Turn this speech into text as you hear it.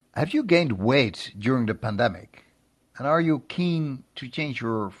Have you gained weight during the pandemic? And are you keen to change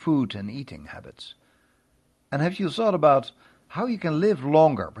your food and eating habits? And have you thought about how you can live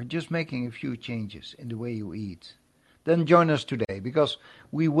longer by just making a few changes in the way you eat? Then join us today because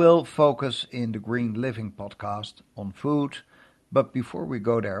we will focus in the Green Living podcast on food. But before we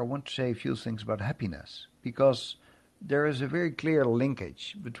go there, I want to say a few things about happiness because there is a very clear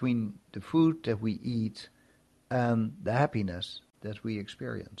linkage between the food that we eat and the happiness that we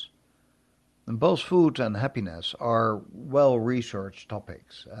experience. And both food and happiness are well-researched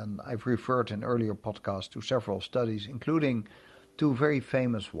topics, and I've referred in earlier podcasts to several studies, including two very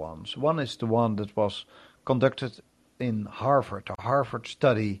famous ones. One is the one that was conducted in Harvard, a Harvard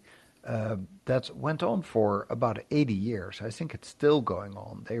study that went on for about 80 years. I think it's still going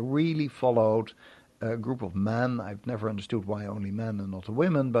on. They really followed a group of men. I've never understood why only men and not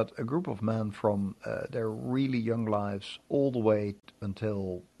women, but a group of men from their really young lives all the way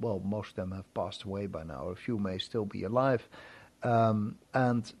until, well, most of them have passed away by now. A few may still be alive.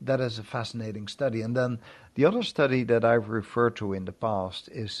 And that is a fascinating study. And then the other study that I've referred to in the past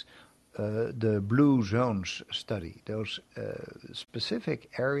is the Blue Zones study, those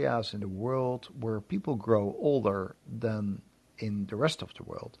specific areas in the world where people grow older than in the rest of the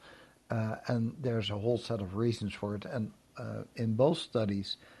world. And there's a whole set of reasons for it. And in both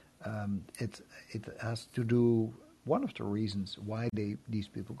studies, it has to do, one of the reasons why these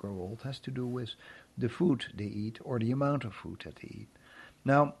people grow old has to do with the food they eat or the amount of food that they eat.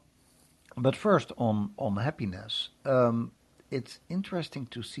 Now, but first on happiness, it's interesting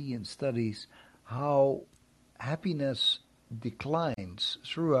to see in studies how happiness declines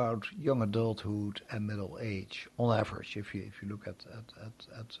throughout young adulthood and middle age on average, if you look at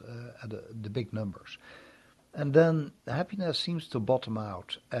the big numbers. And then happiness seems to bottom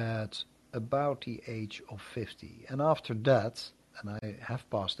out at about the age of 50. And after that, and I have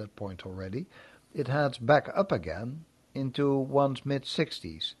passed that point already, it heads back up again into one's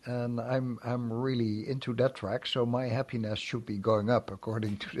mid-60s. And I'm really into that track, so my happiness should be going up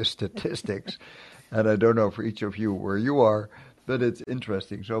according to the statistics. And I don't know for each of you where you are, but it's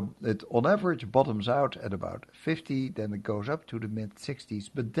interesting. So it on average bottoms out at about 50, then it goes up to the mid-60s.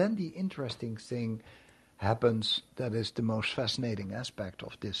 But then the interesting thing happens that is the most fascinating aspect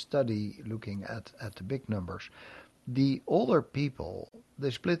of this study, looking at the big numbers. The older people,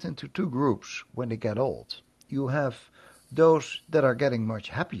 they split into two groups when they get old. You have those that are getting much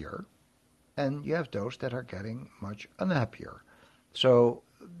happier, and you have those that are getting much unhappier. So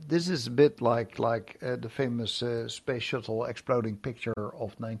this is a bit like the famous space shuttle exploding picture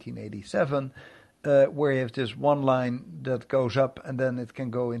of 1987, where you have this one line that goes up and then it can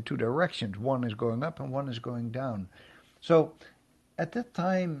go in two directions. One is going up and one is going down. So at that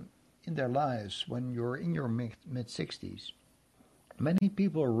time in their lives, when you're in your mid-60s, many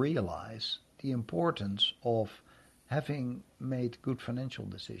people realize the importance of having made good financial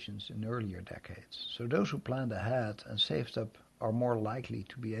decisions in earlier decades. So those who planned ahead and saved up are more likely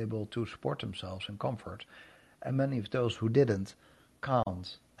to be able to support themselves in comfort. And many of those who didn't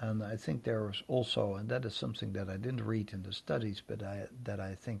can't. And I think there is also, and that is something that I didn't read in the studies, but that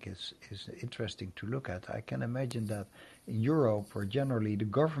I think is interesting to look at. I can imagine that in Europe, where generally the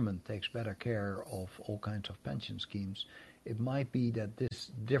government takes better care of all kinds of pension schemes, it might be that this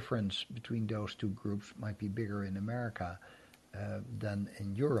difference between those two groups might be bigger in America than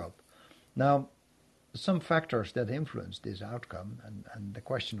in Europe. Now, some factors that influence this outcome and the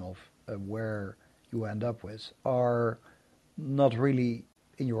question of where you end up with are not really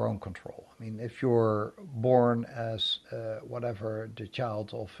in your own control. I mean, if you're born as the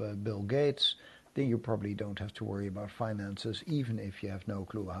child of Bill Gates, then you probably don't have to worry about finances, even if you have no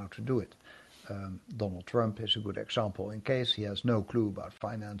clue how to do it. Donald Trump is a good example. In case he has no clue about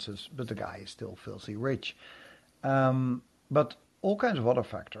finances, but the guy is still filthy rich. But all kinds of other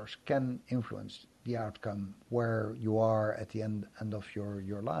factors can influence the outcome where you are at the end of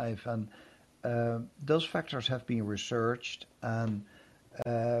your life. And those factors have been researched. And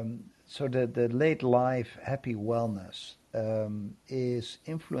so the late life happy wellness is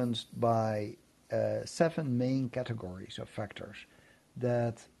influenced by 7 main categories of factors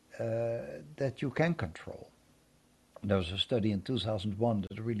that you can control. There was a study in 2001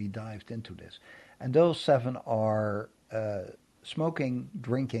 that really dived into this. And those 7 are smoking,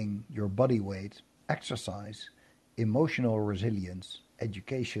 drinking, your body weight, exercise, emotional resilience,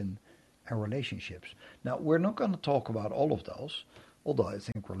 education, and relationships. Now, we're not going to talk about all of those, although I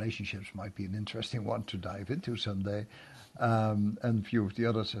think relationships might be an interesting one to dive into someday, and a few of the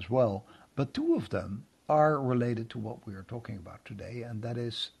others as well. But 2 of them are related to what we are talking about today, and that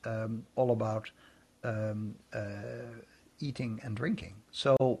is all about eating and drinking.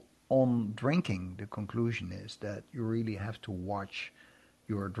 So on drinking, the conclusion is that you really have to watch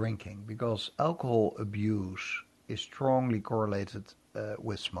your drinking because alcohol abuse is strongly correlated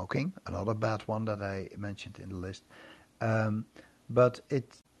with smoking, another bad one that I mentioned in the list. Um, but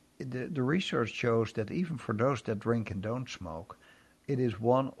the research shows that even for those that drink and don't smoke, it is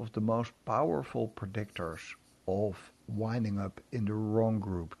one of the most powerful predictors of winding up in the wrong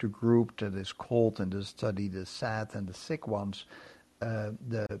group, the group that is called in the study the sad and the sick ones,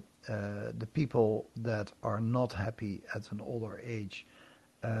 the people that are not happy at an older age.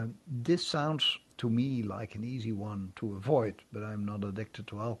 This sounds to me like an easy one to avoid, but I'm not addicted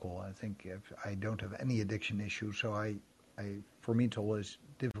to alcohol. I think I don't have any addiction issues, so for me it's always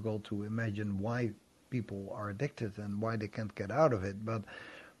difficult to imagine why people are addicted and why they can't get out of it. But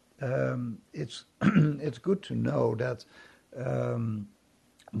it's it's good to know that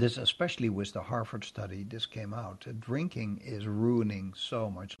this, especially with the Harvard study, this came out. Drinking is ruining so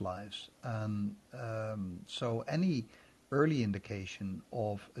much lives, and so any early indication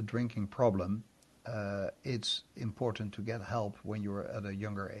of a drinking problem, it's important to get help when you're at a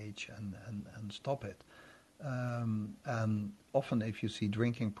younger age and stop it. And often, if you see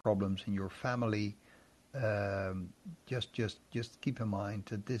drinking problems in your family, just keep in mind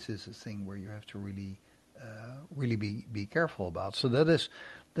that this is a thing where you have to really be careful about. So that is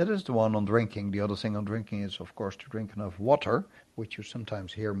the one on drinking. The other thing on drinking is, of course, to drink enough water, which you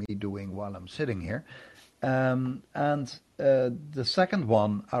sometimes hear me doing while I'm sitting here. And the second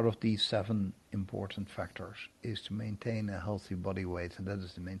one out of these 7 important factors is to maintain a healthy body weight, and that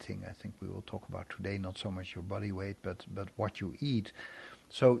is the main thing I think we will talk about today. Not so much your body weight, but what you eat.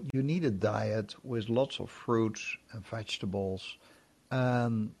 So you need a diet with lots of fruits and vegetables,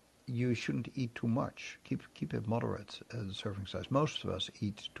 and you shouldn't eat too much. Keep it moderate, the serving size. Most of us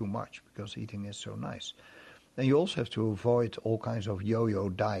eat too much because eating is so nice. And you also have to avoid all kinds of yo-yo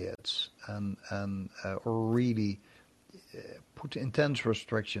diets and or really put intense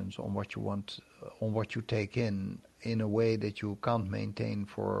restrictions on what you want, on what you take in a way that you can't maintain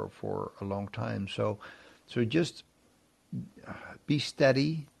for a long time. So just be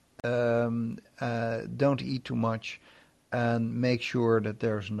steady, don't eat too much, and make sure that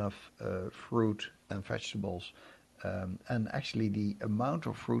there's enough fruit and vegetables. And actually the amount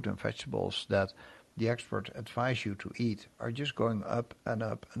of fruit and vegetables that the experts advise you to eat are just going up and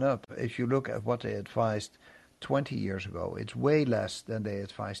up and up. If you look at what they advised 20 years ago, it's way less than they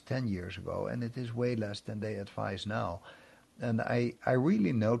advised 10 years ago, and it is way less than they advise now. And I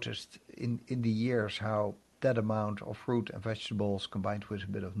really noticed in the years how that amount of fruit and vegetables combined with a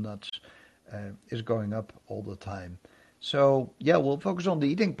bit of nuts is going up all the time. So, yeah, we'll focus on the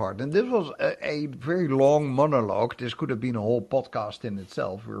eating part. And this was a very long monologue. This could have been a whole podcast in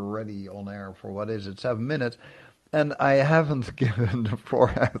itself. We're already on air for, 7 minutes. And I haven't given the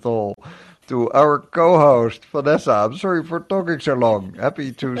floor at all to our co-host, Vanessa. I'm sorry for talking so long.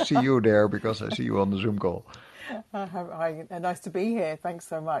 Happy to see you there because I see you on the Zoom call. Hi, nice to be here. Thanks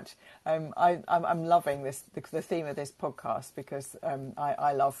so much. I'm loving the theme of this podcast because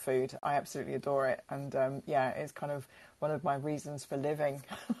I love food. I absolutely adore it, and it's kind of one of my reasons for living.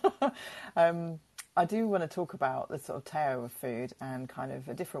 I do want to talk about the sort of tale of food and kind of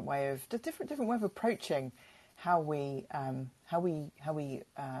a different way of approaching how we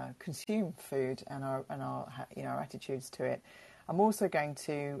consume food and our attitudes to it. I'm also going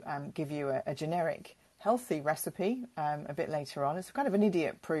to give you a generic healthy recipe a bit later on. It's kind of an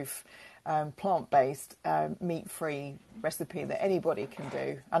idiot-proof, plant-based, meat-free recipe that anybody can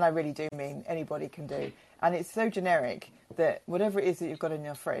do, and I really do mean anybody can do. And it's so generic that whatever it is that you've got in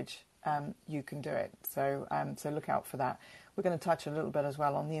your fridge, you can do it. So look out for that. We're going to touch a little bit as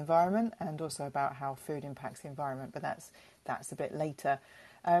well on the environment and also about how food impacts the environment, but that's a bit later.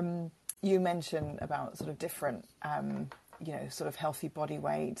 You mentioned about sort of different sort of healthy body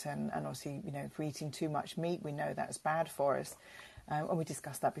weight and obviously, if we're eating too much meat, we know that's bad for us. And we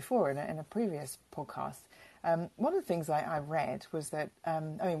discussed that before in a previous podcast. One of the things I read was that,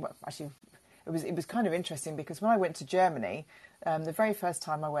 it was kind of interesting because when I went to Germany, the very first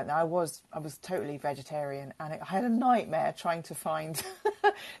time I went there, I was totally vegetarian, and I had a nightmare trying to find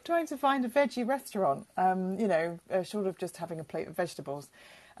a veggie restaurant. Sort of just having a plate of vegetables.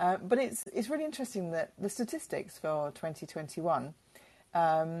 But it's really interesting that the statistics for 2021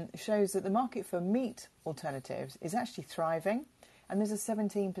 shows that the market for meat alternatives is actually thriving, and there's a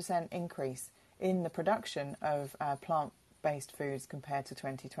 17% increase in the production of plant-based foods compared to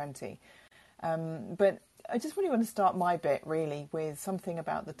 2020. But I just really want to start my bit really with something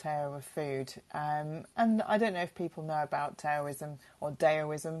about the Tao of food. And I don't know if people know about Taoism or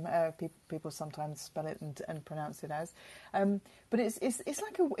Daoism. People sometimes spell it and pronounce it as. But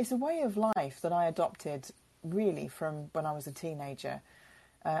it's a way of life that I adopted really from when I was a teenager.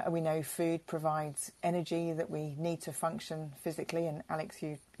 We know food provides energy that we need to function physically, and Alex,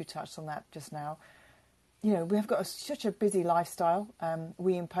 you touched on that just now. You know, we've got such a busy lifestyle.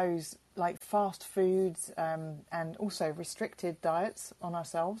 We impose like fast foods and also restricted diets on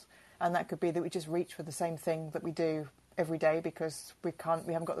ourselves, and that could be that we just reach for the same thing that we do every day because we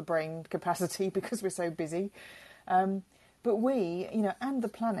haven't got the brain capacity because we're so busy. But we, you know, and the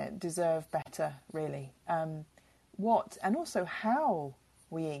planet deserve better, really. What and also how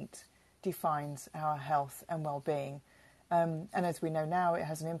we eat defines our health and well-being. And as we know now, it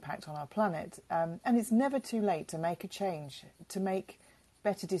has an impact on our planet. And it's never too late to make a change, to make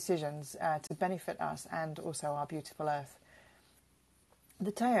better decisions to benefit us and also our beautiful Earth.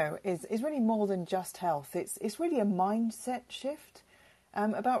 The Tao is really more than just health. It's really a mindset shift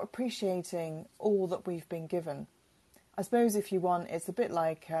about appreciating all that we've been given. I suppose if you want, it's a bit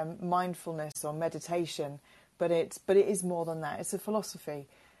like mindfulness or meditation, but it is more than that. It's a philosophy.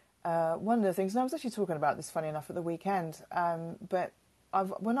 One of the things, and I was actually talking about this, funny enough, at the weekend, but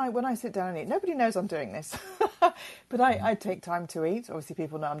when I sit down and eat, nobody knows I'm doing this, but I take time to eat. Obviously,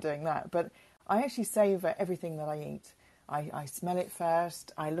 people know I'm doing that, but I actually savour everything that I eat. I smell it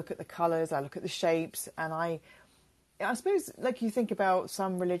first, I look at the colours, I look at the shapes, and I suppose, like you think about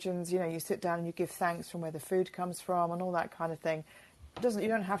some religions, you know, you sit down and you give thanks from where the food comes from and all that kind of thing. You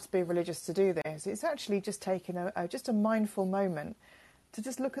don't have to be religious to do this. It's actually just taking just a mindful moment to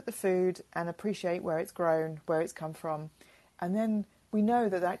just look at the food and appreciate where it's grown, where it's come from. And then we know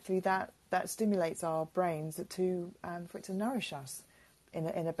that actually that stimulates our brains for it to nourish us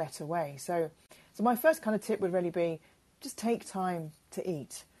in a better way. So my first kind of tip would really be just take time to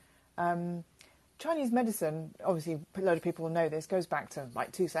eat. Chinese medicine, obviously a load of people will know this, goes back to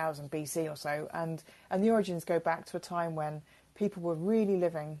like 2000 BC or so. And the origins go back to a time when people were really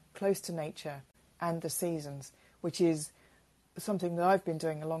living close to nature and the seasons, which is something that I've been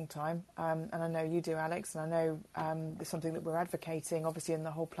doing a long time, and I know you do, Alex, and I know it's something that we're advocating, obviously, in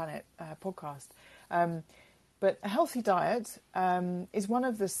the Whole Planet podcast. But a healthy diet is one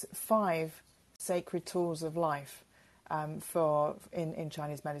of the 5 sacred tools of life in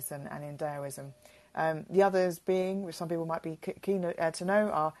Chinese medicine and in Daoism. The others being, which some people might be keen to know,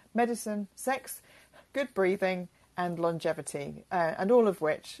 are medicine, sex, good breathing, and longevity, and all of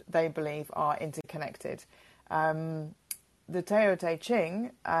which they believe are interconnected. The Tao Te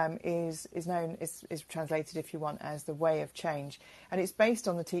Ching is translated, if you want, as the way of change, and it's based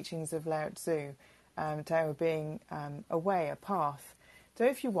on the teachings of Lao Tzu, Tao being a way, a path. So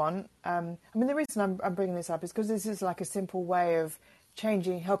if you want, the reason I'm bringing this up is because this is like a simple way of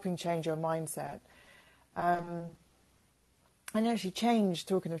helping change your mindset. And actually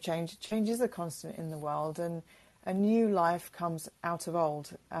talking of change is a constant in the world, and a new life comes out of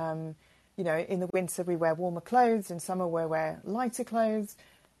old. You know, in the winter we wear warmer clothes, in summer we wear lighter clothes,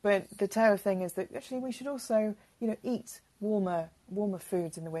 but the Tao thing is that actually we should also, you know, eat warmer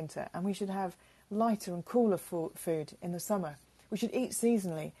foods in the winter, and we should have lighter and cooler food in the summer. We should eat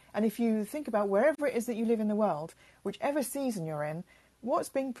seasonally. And if you think about wherever it is that you live in the world, whichever season you're in, what's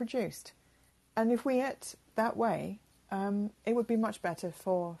being produced? And if we ate that way, it would be much better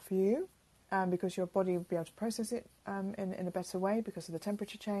for you, because your body would be able to process it in a better way because of the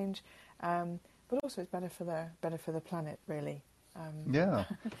temperature change. But also it's better for the planet, really. Yeah,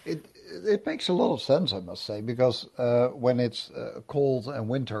 it makes a lot of sense, I must say, because when it's cold and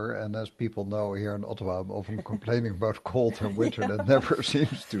winter, and as people know here in Ottawa, I'm often complaining about cold and winter that never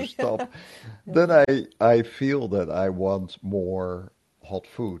seems to stop. Then I feel that I want more hot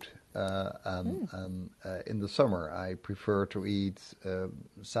food, and in the summer I prefer to eat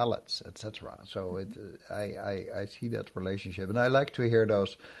salads, etc. So I see that relationship, and I like to hear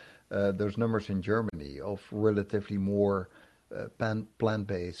those numbers in Germany of relatively more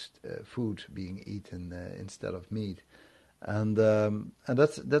plant-based food being eaten instead of meat, and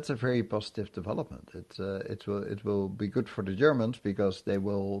that's a very positive development. It will be good for the Germans because they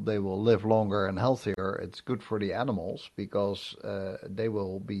will live longer and healthier. It's good for the animals because they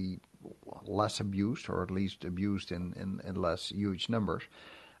will be less abused, or at least abused in less huge numbers.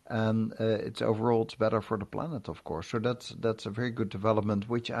 And it's better for the planet, of course. So that's a very good development,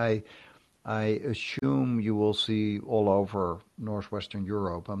 which I assume you will see all over northwestern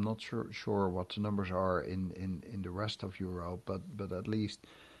Europe. I'm not sure what the numbers are in the rest of Europe, but at least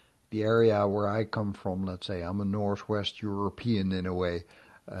the area where I come from, let's say I'm a northwest European in a way,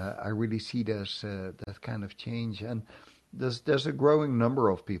 I really see that kind of change, and there's a growing number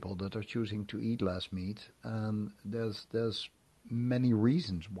of people that are choosing to eat less meat, and there's many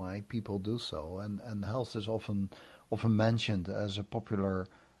reasons why people do so, and health is often mentioned as a popular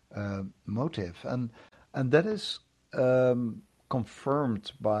motive, and that is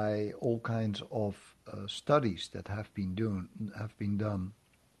confirmed by all kinds of studies that have been done,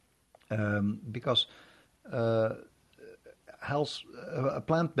 because uh, health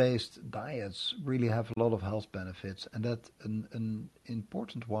plant-based diets really have a lot of health benefits, and that an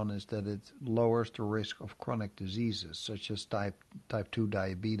important one is that it lowers the risk of chronic diseases such as type 2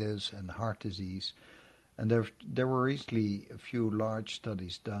 diabetes and heart disease. And there were recently a few large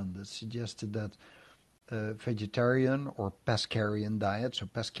studies done that suggested that vegetarian or pescarian diet. So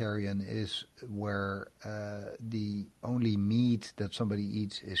pescarian is where the only meat that somebody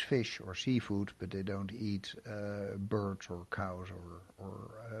eats is fish or seafood, but they don't eat birds or cows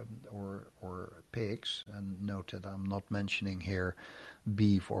or pigs. And note that I'm not mentioning here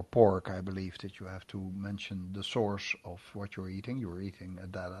beef or pork. I believe that you have to mention the source of what you're eating. You're eating a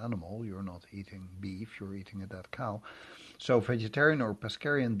dead animal. You're not eating beef. You're eating a dead cow. So vegetarian or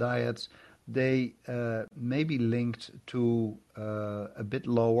pescarian diets, they may be linked to a bit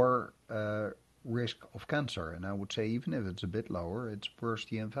lower risk of cancer. And I would say even if it's a bit lower, it's worth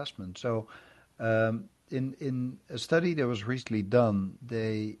the investment. So in a study that was recently done,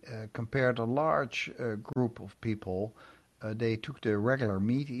 they compared a large group of people. They took the regular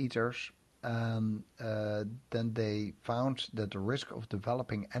meat eaters, and then they found that the risk of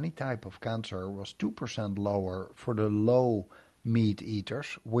developing any type of cancer was 2% lower for the low meat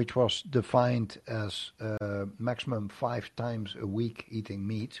eaters, which was defined as maximum 5 times a week eating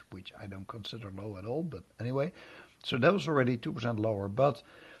meat, which I don't consider low at all, but anyway. So that was already 2% lower. But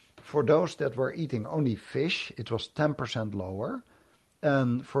for those that were eating only fish, it was 10% lower.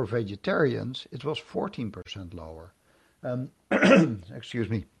 And for vegetarians, it was 14% lower. Excuse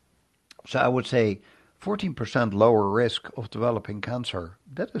me. So I would say 14% lower risk of developing cancer.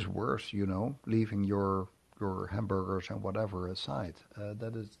 That is worse, leaving your hamburgers and whatever aside.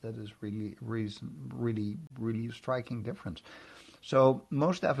 That is really a striking difference. So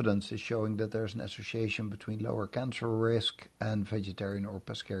most evidence is showing that there's an association between lower cancer risk and vegetarian or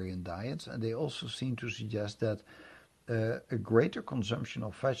pescarian diets, and they also seem to suggest that a greater consumption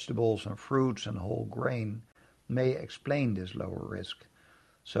of vegetables and fruits and whole grain may explain this lower risk.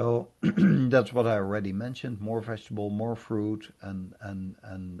 So that's what I already mentioned: more vegetable, more fruit, and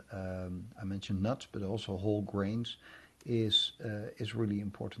I mentioned nuts, but also whole grains is really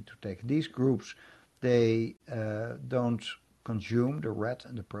important to take. These groups, they don't consume the red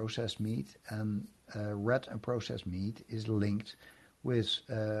and the processed meat, and red and processed meat is linked with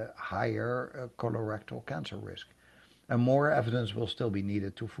higher colorectal cancer risk. And more evidence will still be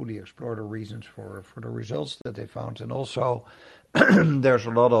needed to fully explore the reasons for the results that they found. And also, there's a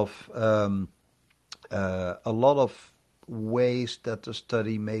lot of ways that the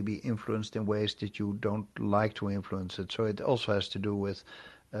study may be influenced in ways that you don't like to influence it. So it also has to do with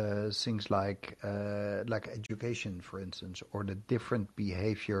things like education, for instance, or the different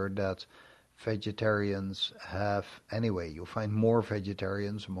behavior that vegetarians have anyway. You'll find more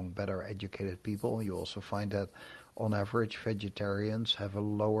vegetarians among better educated people. You also find that on average, vegetarians have a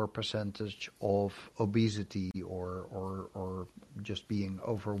lower percentage of obesity or just being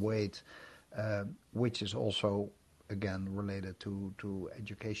overweight, which is also again related to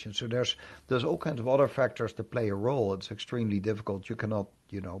education. So there's all kinds of other factors that play a role. It's extremely difficult. You cannot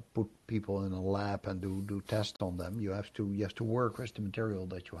put people in a lab and do tests on them. You have to work with the material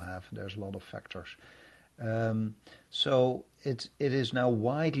that you have. There's a lot of factors. So it is now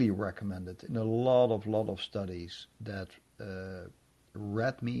widely recommended in a lot of studies that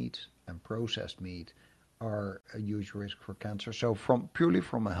red meat and processed meat are a huge risk for cancer. So purely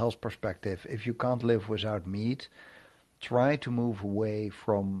from a health perspective, if you can't live without meat, try to move away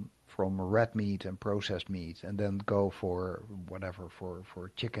from red meat and processed meat, and then go for whatever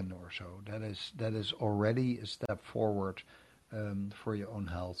for chicken or so. That is already a step forward for your own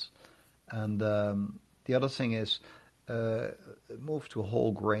health. And the other thing is move to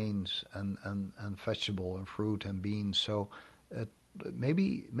whole grains and vegetable and fruit and beans. So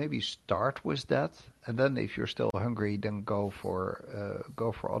maybe start with that, and then if you're still hungry, then go for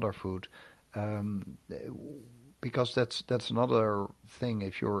other food, because that's another thing.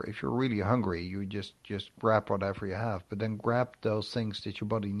 If you're really hungry, you just grab whatever you have, but then grab those things that your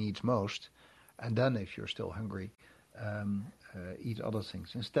body needs most, and then if you're still hungry, eat other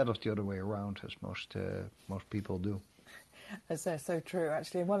things instead of the other way around, as most people do. That's so true,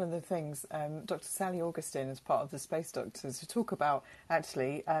 actually. And one of the things, Dr. Sally Augustine, as part of the Space Doctors, to talk about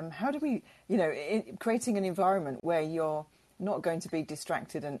actually how do we, creating an environment where you're not going to be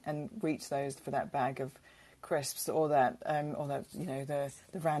distracted and reach those for that bag of crisps or that the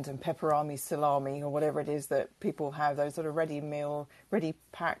random pepperami salami or whatever it is that people have, those sort of ready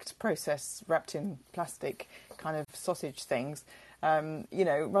packed, processed, wrapped in plastic kind of sausage things.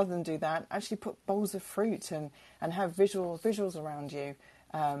 Rather than do that, actually put bowls of fruit and have visuals around you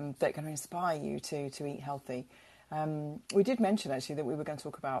that can inspire you to eat healthy. We did mention actually that we were going to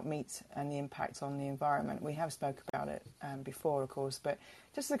talk about meat and the impact on the environment. We have spoke about it before, of course, but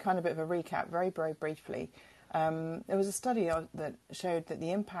just a kind of bit of a recap, very, very briefly. There was a study that showed that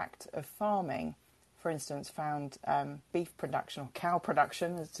the impact of farming, for instance, found beef production or cow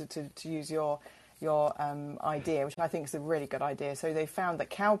production, to use your idea, which I think is a really good idea. So they found that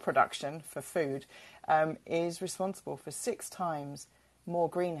cow production for food is responsible for 6 times more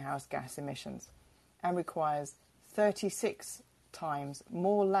greenhouse gas emissions and requires 36 times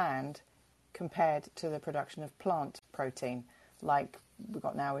more land compared to the production of plant protein, like we've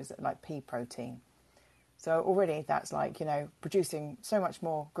got now is like pea protein. So already that's like, producing so much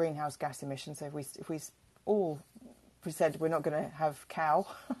more greenhouse gas emissions. So if we said we're not going to have cow,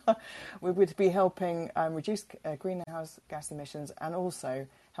 we would be helping reduce greenhouse gas emissions and also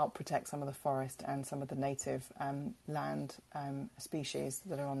help protect some of the forest and some of the native land species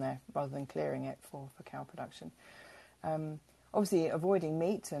that are on there, rather than clearing it for cow production. Obviously, avoiding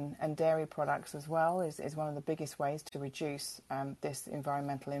meat and dairy products as well is one of the biggest ways to reduce this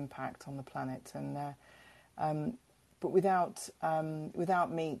environmental impact on the planet. But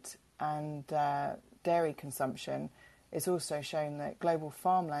without meat and dairy consumption, it's also shown that global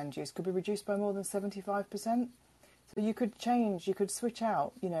farmland use could be reduced by more than 75%. So you could switch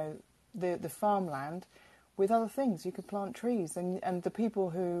out, the farmland with other things. You could plant trees, and the people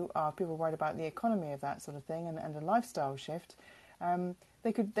who are worried about the economy of that sort of thing and a lifestyle shift,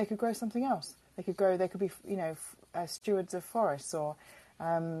 they could grow something else. They could be stewards of forests, or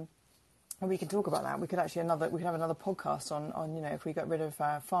and we can talk about that. We could have another podcast on if we got rid of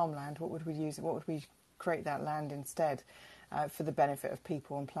farmland, what would we use? What would we create that land instead for the benefit of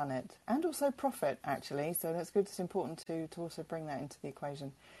people and planet, and also profit, actually. So that's good. It's important to also bring that into the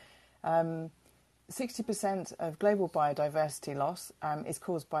equation. 60% of global biodiversity loss is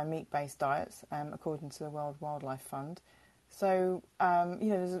caused by meat-based diets, according to the World Wildlife Fund. So,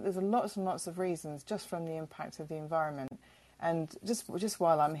 there's lots and lots of reasons just from the impact of the environment. And just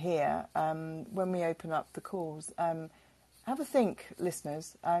while I'm here, when we open up the calls, have a think,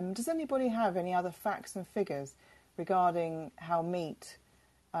 listeners. Does anybody have any other facts and figures regarding how meat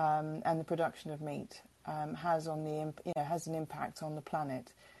and the production of meat has an impact on the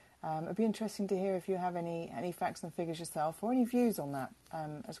planet? It'd be interesting to hear if you have any facts and figures yourself, or any views on that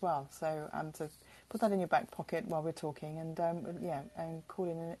as well. So put that in your back pocket while we're talking, and call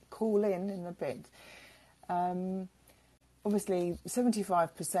in a bit. Obviously,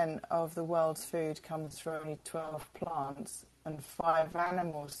 75% of the world's food comes from only 12 plants and 5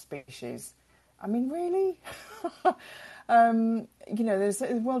 animal species. I mean, really? The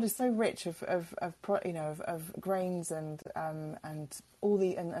world is so rich of grains and all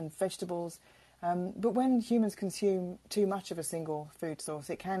and vegetables. But when humans consume too much of a single food source,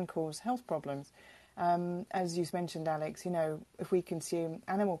 it can cause health problems. As you mentioned, Alex, if we consume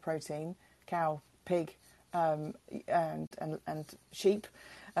animal protein, cow, pig, and sheep,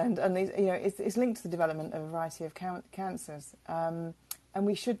 and these, it's linked to the development of a variety of cancers. And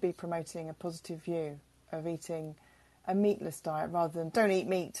we should be promoting a positive view of eating a meatless diet rather than don't eat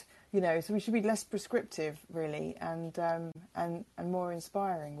meat. So we should be less prescriptive, really, and more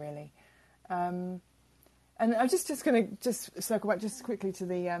inspiring, really. And I'm just going to circle back just quickly to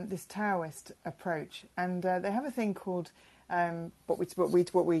the this Taoist approach, and they have a thing called what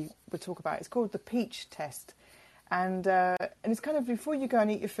we would talk about. It's called the peach test, and it's kind of before you go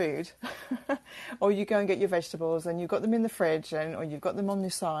and eat your food, or you go and get your vegetables, and you've got them in the fridge, or you've got them on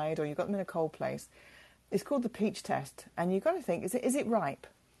the side, or you've got them in a cold place. It's called the peach test, and you've got to think: is it ripe?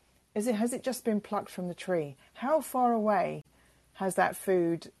 Has it just been plucked from the tree? How far away has that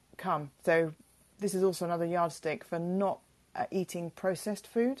food come? So this is also another yardstick for not eating processed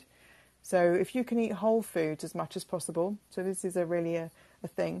food. So if you can eat whole foods as much as possible, so this is really a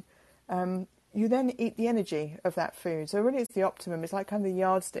thing, you then eat the energy of that food. So really it's the optimum. It's like kind of the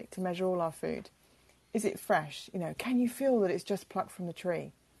yardstick to measure all our food. Is it fresh? Can you feel that it's just plucked from the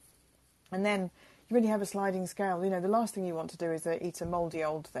tree? And then really have a sliding scale. The last thing you want to do is eat a mouldy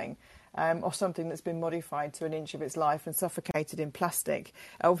old thing. Or something that's been modified to an inch of its life and suffocated in plastic,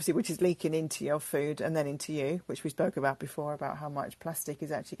 obviously, which is leaking into your food and then into you, which we spoke about before, about how much plastic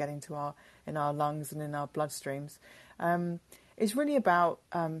is actually getting in our lungs and in our bloodstreams. It's really about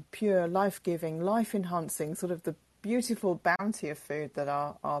pure life-giving, life-enhancing, sort of the beautiful bounty of food that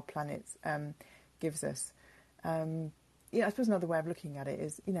our planet gives us. I suppose another way of looking at it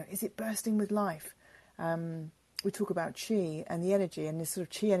is it bursting with life? We talk about chi and the energy and this sort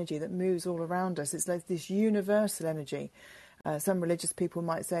of chi energy that moves all around us. It's like this universal energy. Some religious people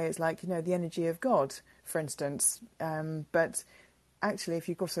might say it's like, the energy of God, for instance. But actually, if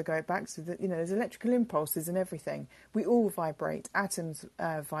you also go back to there's electrical impulses and everything. We all vibrate. Atoms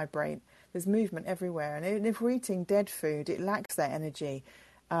vibrate. There's movement everywhere. And if we're eating dead food, it lacks that energy.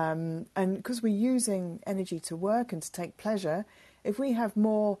 And because we're using energy to work and to take pleasure, if we have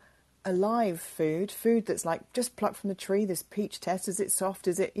more alive food that's like just plucked from the tree, this peach test, is it soft,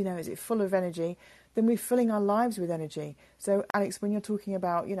 is it full of energy, then we're filling our lives with energy. So Alex, when you're talking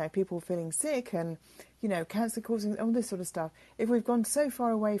about people feeling sick and cancer causing all this sort of stuff, if we've gone so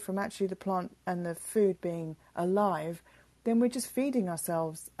far away from actually the plant and the food being alive, then we're just feeding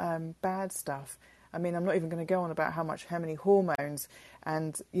ourselves bad stuff. I mean, I'm not even going to go on about how many hormones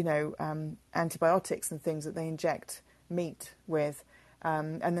and antibiotics and things that they inject meat with.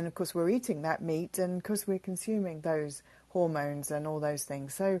 And then, of course, we're eating that meat and, of course, we're consuming those hormones and all those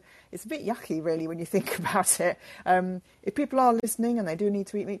things. So it's a bit yucky, really, when you think about it. If people are listening and they do need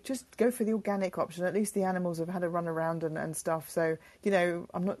to eat meat, just go for the organic option. At least the animals have had a run around and stuff. So,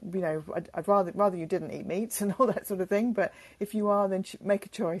 I'm not, I'd rather you didn't eat meat and all that sort of thing. But if you are, then make a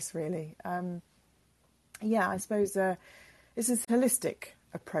choice, really. I suppose it's this holistic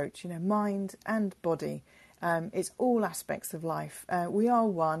approach, mind and body. It's all aspects of life. We are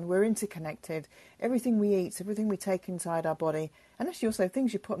one. We're interconnected. Everything we eat, everything we take inside our body, and actually also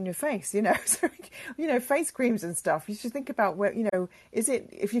things you put on your face. So face creams and stuff. You should think about where is it.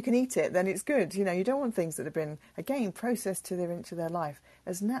 If you can eat it, then it's good. You don't want things that have been processed into their life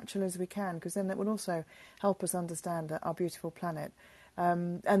as natural as we can, because then that will also help us understand our beautiful planet.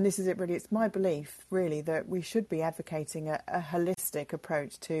 And this is it. Really, it's my belief, really, that we should be advocating a holistic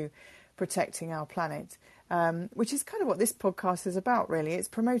approach to protecting our planet. Which is kind of what this podcast is about, really. It's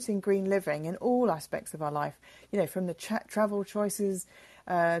promoting green living in all aspects of our life, from the travel choices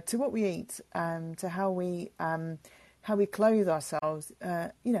to what we eat, to how we clothe ourselves,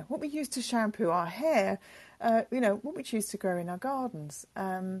 what we use to shampoo our hair, what we choose to grow in our gardens.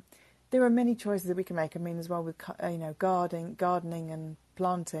 There are many choices that we can make. I mean, as well with gardening and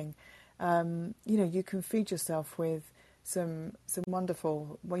planting. You can feed yourself with some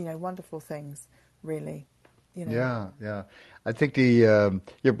wonderful, wonderful things, really. Yeah. I think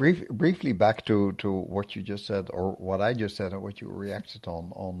briefly back to what you just said, or what I just said, or what you reacted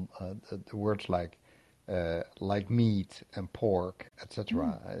on the words like meat and pork,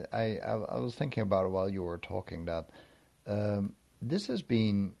 etc. I was thinking about it while you were talking that this has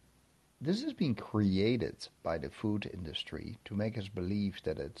been created by the food industry to make us believe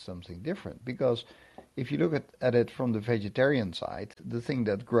that it's something different. Because if you look at it from the vegetarian side, the thing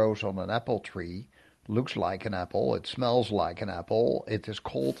that grows on an apple tree looks like an apple, it smells like an apple, it is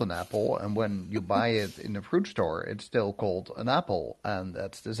called an apple, and when you buy it in the fruit store, it's still called an apple. And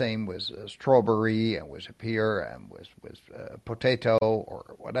that's the same with a strawberry and with a pear and with a potato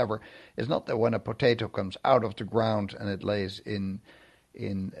or whatever. It's not that when a potato comes out of the ground and it lays in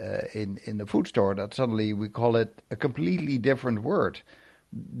the food store that suddenly we call it a completely different word,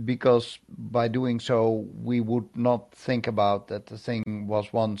 because by doing so we would not think about that the thing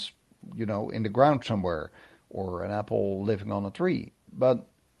was once in the ground somewhere, or an apple living on a tree. But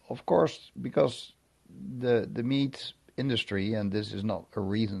of course, because the meat industry, and this is not a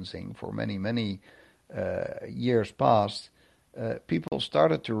recent thing, for many years past, people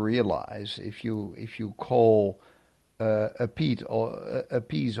started to realize if you call a piece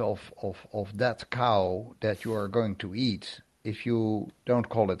of that cow that you are going to eat, if you don't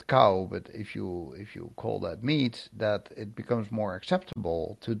call it cow, but if you call that meat, that it becomes more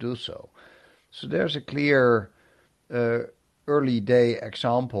acceptable to do so. So there's a clear early day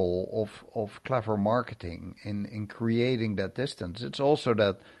example of clever marketing in creating that distance. It's also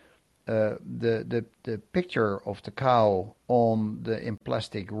that the picture of the cow on the in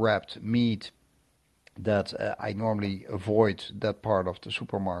plastic wrapped meat that I normally avoid that part of the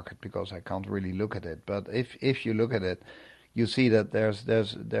supermarket because I can't really look at it. But if you look at it, you see that there's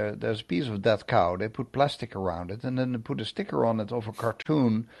a piece of that cow. They put plastic around it, and then they put a sticker on it of a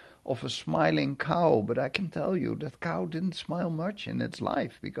cartoon of a smiling cow, but I can tell you that cow didn't smile much in its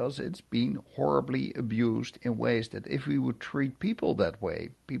life because it's been horribly abused in ways that if we would treat people that way,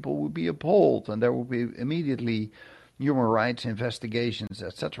 people would be appalled and there would be immediately human rights investigations,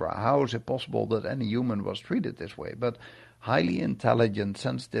 etc. How is it possible that any human was treated this way? But highly intelligent,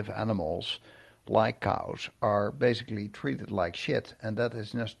 sensitive animals like cows are basically treated like shit, and that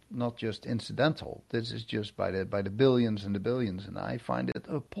is not just incidental. This is just by the billions and the billions, and I find it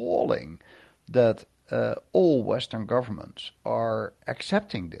appalling that all Western governments are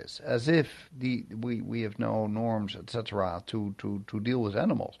accepting this as if we have no norms, etc. to deal with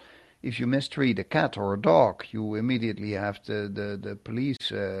animals. If you mistreat a cat or a dog, you immediately have the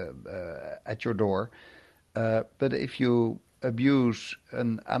police at your door. But if you abuse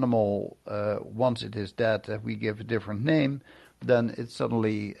an animal once it is dead, that we give a different name, then it's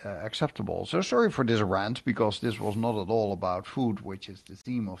suddenly acceptable. So sorry for this rant, because this was not at all about food, which is the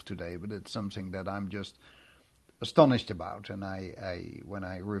theme of today, but it's something that I'm just astonished about. And when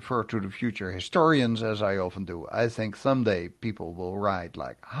I refer to the future historians, as I often do, I think someday people will write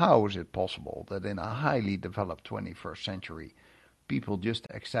like, how is it possible that in a highly developed 21st century people just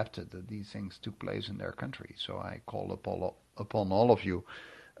accepted that these things took place in their country? So I call upon all of you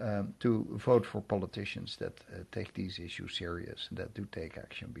to vote for politicians that take these issues serious and that do take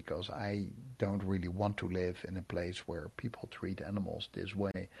action, because I don't really want to live in a place where people treat animals this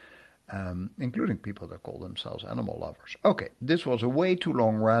way, including people that call themselves animal lovers. Okay, this was a way too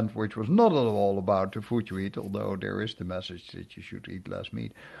long rant, which was not at all about the food you eat, although there is the message that you should eat less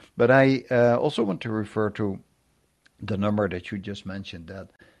meat. But I also want to refer to the number that you just mentioned, that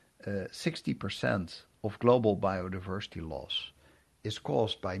 60% of global biodiversity loss is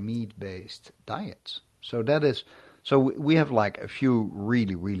caused by meat-based diets. So we have like a few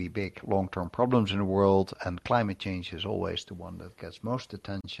really, really big long-term problems in the world, and climate change is always the one that gets most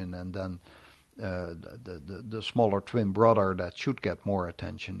attention, and then the smaller twin brother that should get more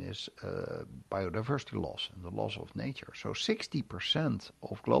attention is biodiversity loss and the loss of nature. So 60%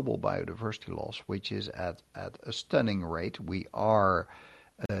 of global biodiversity loss, which is at a stunning rate. We are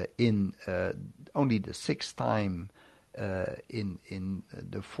in only the sixth time in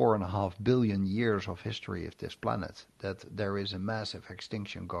the 4.5 billion years of history of this planet that there is a massive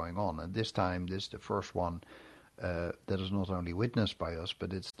extinction going on. And this time, this is the first one that is not only witnessed by us,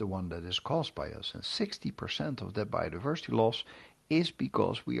 but it's the one that is caused by us. And 60% of that biodiversity loss is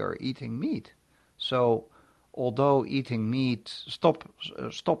because we are eating meat. So although eating meat,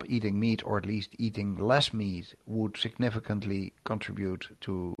 stop eating meat, or at least eating less meat, would significantly contribute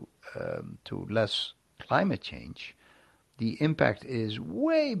to less climate change, the impact is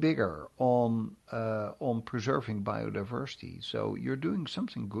way bigger on preserving biodiversity. So you're doing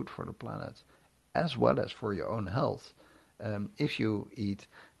something good for the planet, as well as for your own health, if you eat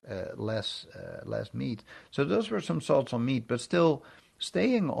less meat. So those were some thoughts on meat, but still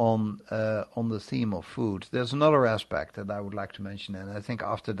staying on the theme of food. There's another aspect that I would like to mention, and I think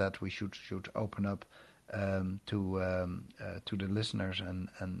after that we should open up to the listeners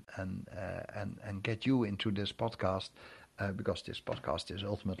and get you into this podcast, because this podcast is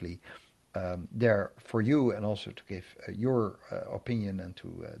ultimately there for you, and also to give your opinion and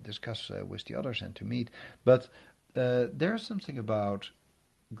to discuss with the others and to meet. But there's something about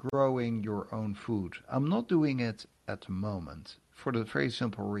growing your own food. I'm not doing it at the moment for the very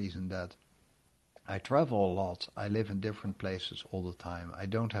simple reason that I travel a lot. I live in different places all the time. I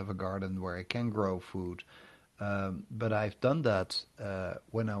don't have a garden where I can grow food. But I've done that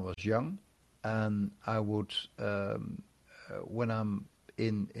when I was young, and I would, when I'm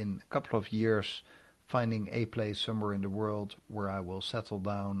in a couple of years, finding a place somewhere in the world where I will settle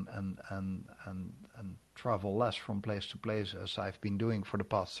down and travel less from place to place, as I've been doing for the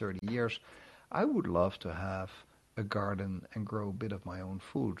past 30 years, I would love to have a garden and grow a bit of my own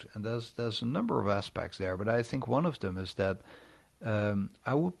food. And there's a number of aspects there, but I think one of them is that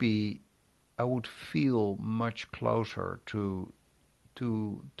I would feel much closer to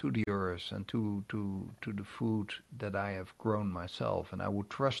the earth and to the food that I have grown myself, and I would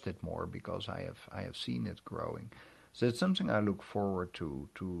trust it more because I have seen it growing. So it's something I look forward to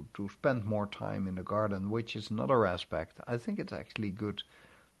spend more time in the garden, which is another aspect. I think it's actually good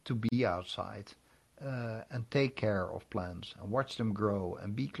to be outside and take care of plants and watch them grow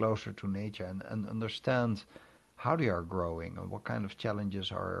and be closer to nature and understand how they are growing and what kind of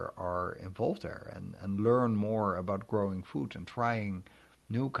challenges are involved there, and learn more about growing food and trying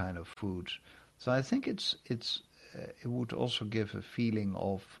new kind of foods. So I think it would also give a feeling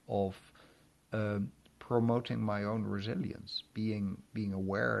of promoting my own resilience, being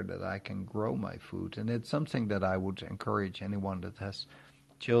aware that I can grow my food, and it's something that I would encourage anyone that has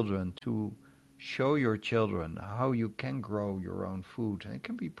children to show your children how you can grow your own food. And it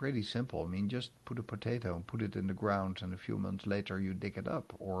can be pretty simple. I mean, just put a potato and put it in the ground, and a few months later you dig it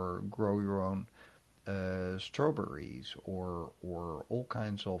up, or grow your own strawberries, or all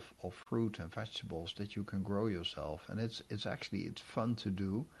kinds of fruit and vegetables that you can grow yourself. And it's fun to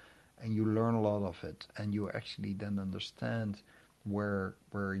do, and you learn a lot of it, and you actually then understand where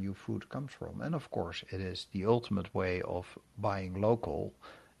your food comes from. And of course, it is the ultimate way of buying local.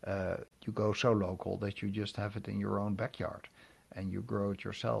 You go so local that you just have it in your own backyard, and you grow it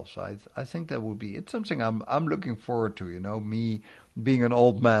yourself. So I think that would be, it's something I'm looking forward to. Me being an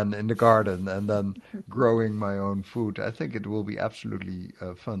old man in the garden and then growing my own food. I think it will be absolutely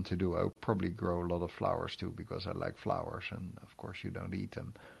fun to do. I'll probably grow a lot of flowers too, because I like flowers, and of course you don't eat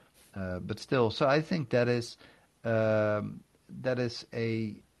them. But still, so I think that is a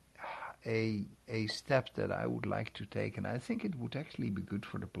step that I would like to take, and I think it would actually be good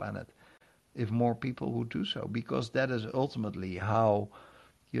for the planet if more people would do so, because that is ultimately how,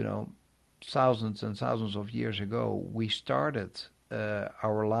 thousands and thousands of years ago we started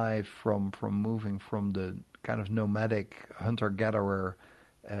our life from moving from the kind of nomadic hunter-gatherer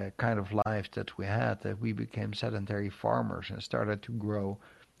kind of life that we had, that we became sedentary farmers and started to grow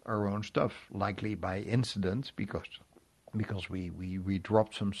our own stuff, likely by incident, because we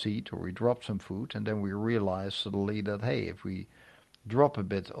dropped some seed or we dropped some food, and then we realized suddenly that, hey, if we drop a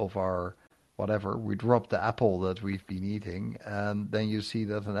bit of our whatever, we drop the apple that we've been eating, and then you see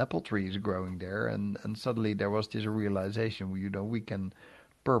that an apple tree is growing there, and suddenly there was this realization, we can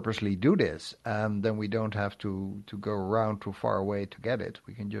purposely do this, and then we don't have to go around too far away to get it.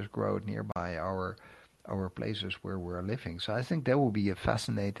 We can just grow it nearby our places where we're living. So I think that will be a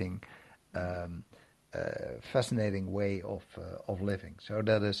fascinating way of living. So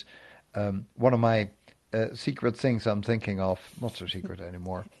that is one of my secret things I'm thinking of, not so secret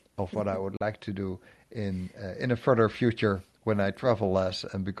anymore, of what I would like to do in a further future when I travel less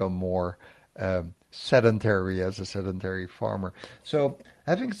and become more sedentary as a sedentary farmer. So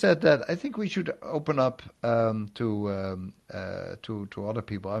having said that, I think we should open up to other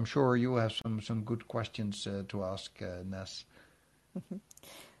people. I'm sure you have some good questions to ask, Ness.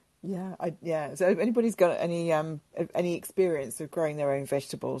 Yeah. So if anybody's got any experience of growing their own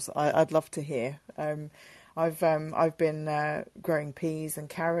vegetables, I'd love to hear. I've been growing peas and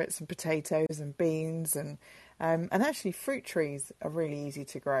carrots and potatoes and beans and actually fruit trees are really easy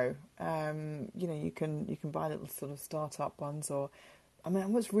to grow. You can buy little sort of start-up ones, or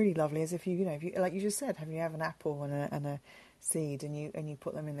what's really lovely is if you like you just said, you have an apple and a seed, and you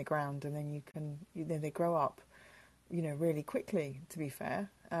put them in the ground, and then they grow up, really quickly, to be fair.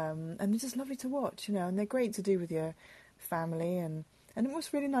 And they're just lovely to watch, and they're great to do with your family. And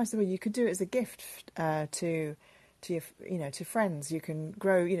what's really nice, you could do it as a gift to your to friends. You can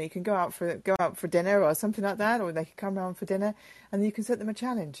grow, you can go out for dinner or something like that, or they can come around for dinner, and you can set them a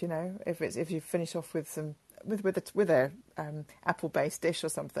challenge. If you finish off with some with a apple-based dish or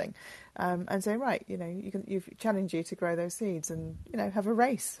something, and say, right, you challenge you to grow those seeds, and have a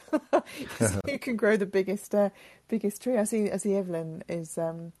race. So you can grow the biggest tree. I see Evelyn is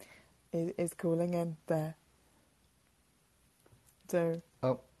calling in there. So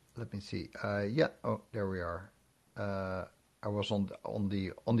let me see. There we are. I was on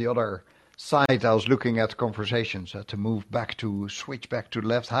the other side. I was looking at conversations. I had to switch back to the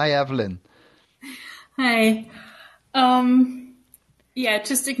left. Hi, Evelyn. Hi.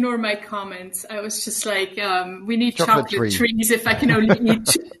 Just ignore my comments. I was just like, we need chocolate trees if I can only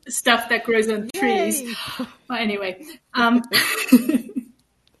eat stuff that grows on trees. Well, anyway,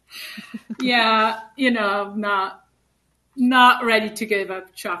 not ready to give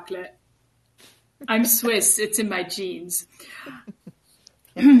up chocolate. I'm Swiss. It's in my genes.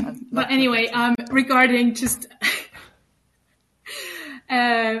 But anyway, regarding just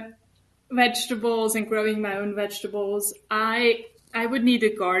vegetables and growing my own vegetables, I would need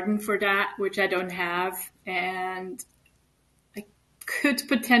a garden for that, which I don't have, and I could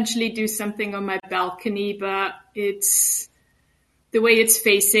potentially do something on my balcony, but it's the way it's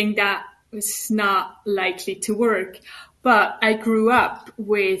facing, that is not likely to work. But I grew up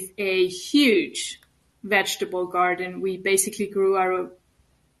with a huge vegetable garden. We basically grew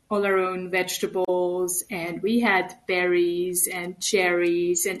all our own vegetables, and we had berries and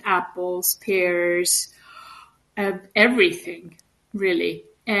cherries and apples, pears, everything, really.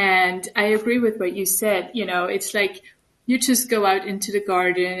 And I agree with what you said. It's like you just go out into the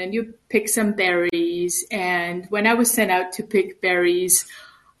garden and you pick some berries. And when I was sent out to pick berries,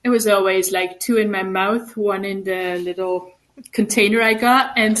 it was always like 2 in my mouth, 1 in the little container I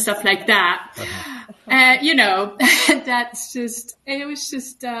got, and stuff like that. it was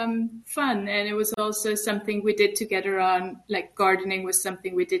just fun. And it was also something we did together like gardening was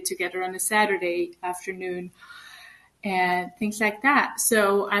something we did together on a Saturday afternoon and things like that.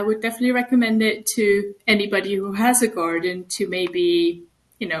 So I would definitely recommend it to anybody who has a garden to maybe,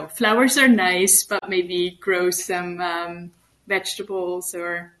 flowers are nice, but maybe grow some vegetables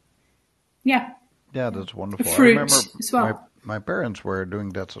or, yeah. Yeah, that's wonderful. Fruit I remember as well. my parents were doing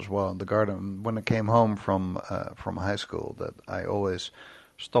that as well in the garden. When I came home from high school, that I always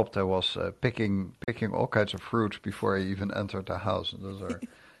stopped. I was picking all kinds of fruits before I even entered the house. And those are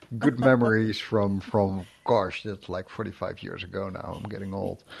good memories from gosh, that's like 45 years ago now. I'm getting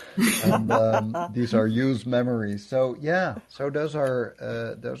old, and these are used memories. So yeah, so those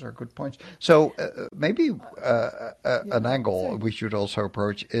are good points. So maybe an angle we should also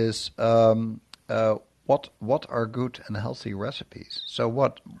approach is. What are good and healthy recipes? So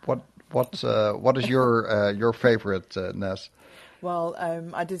what is your favorite, Ness? Well,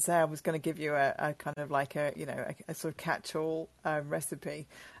 I did say I was going to give you a kind of like a sort of catch-all recipe.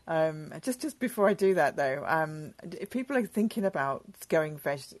 Just before I do that, though, if people are thinking about going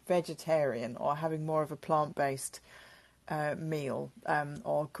vegetarian or having more of a plant-based meal,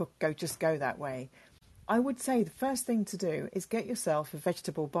 or go that way, I would say the first thing to do is get yourself a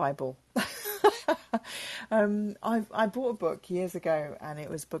vegetable Bible. I bought a book years ago, and it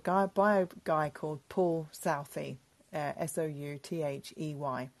was by a guy called Paul Southey, Southey.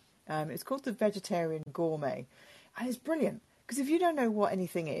 It's called The Vegetarian Gourmet, and it's brilliant because if you don't know what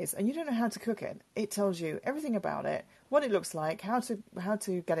anything is and you don't know how to cook it, it tells you everything about it, what it looks like, how to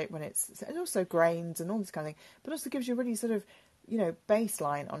get it when and also grains and all this kind of thing, but also gives you a really sort of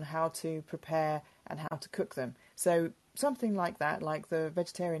baseline on how to prepare and how to cook them. So something like that, like The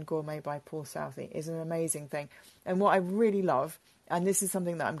Vegetarian Gourmet by Paul Southey, is an amazing thing. And what I really love, and this is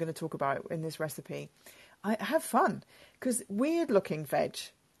something that I'm going to talk about in this recipe, I have fun because weird looking veg.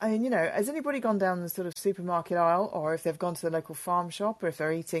 I mean, has anybody gone down the sort of supermarket aisle, or if they've gone to the local farm shop, or if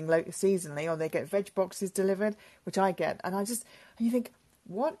they're eating seasonally, or they get veg boxes delivered, which I get, and you think,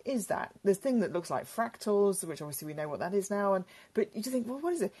 what is that? This thing that looks like fractals, which obviously we know what that is now, but you just think, well,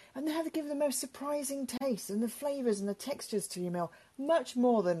 what is it? And they have to give the most surprising taste and the flavours and the textures to your meal, much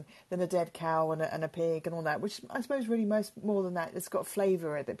more than a dead cow and a pig and all that, which I suppose really more than that. It's got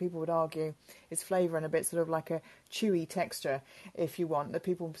flavour in it that people would argue it's flavour and a bit sort of like a chewy texture, if you want, that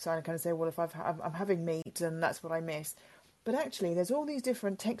people kind of say, well, if I'm having meat and that's what I miss. But actually, there's all these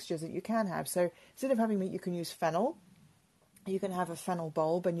different textures that you can have. So instead of having meat, you can use fennel. You can have a fennel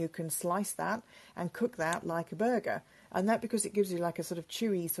bulb and you can slice that and cook that like a burger. And that, because it gives you like a sort of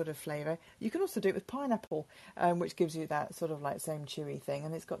chewy sort of flavour. You can also do it with pineapple, which gives you that sort of like same chewy thing.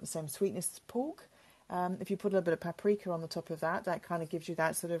 And it's got the same sweetness as pork. If you put a little bit of paprika on the top of that, that kind of gives you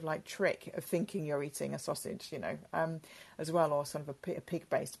that sort of like trick of thinking you're eating a sausage, as well, or sort of a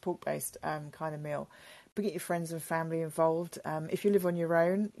pig-based, pork-based kind of meal. But get your friends and family involved. If you live on your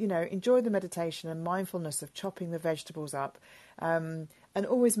own, enjoy the meditation and mindfulness of chopping the vegetables up, and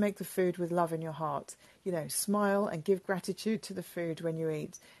always make the food with love in your heart. Smile and give gratitude to the food when you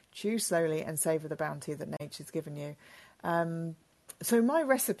eat. Chew slowly and savour the bounty that nature's given you. So my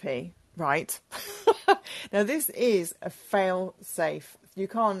recipe, right? Now this is a fail-safe. You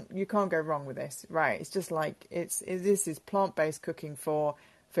can't go wrong with this, right? It's just like this is plant-based cooking for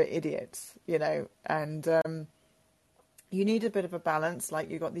idiots, and you need a bit of a balance. Like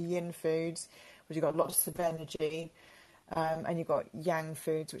you've got the yin foods, which you've got lots of energy, and you've got yang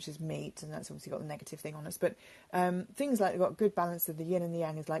foods, which is meat, and that's obviously got the negative thing on us. But things like they've got good balance of the yin and the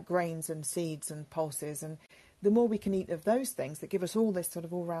yang is like grains and seeds and pulses, and the more we can eat of those things that give us all this sort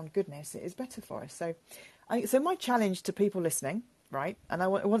of all-round goodness, it is better for us. So my challenge to people listening, right, and I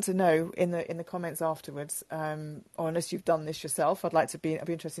want to know in the comments afterwards, or unless you've done this yourself, I'd be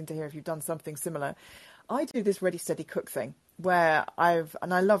interested to hear if you've done something similar. I do this ready, steady, cook thing where I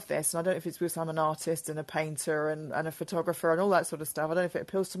love this, and I don't know if it's because I'm an artist and a painter and a photographer and all that sort of stuff. I don't know if it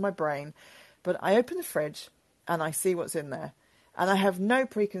appeals to my brain, but I open the fridge and I see what's in there. And I have no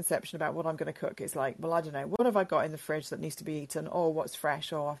preconception about what I'm going to cook. It's like, well, I don't know, what have I got in the fridge that needs to be eaten, or what's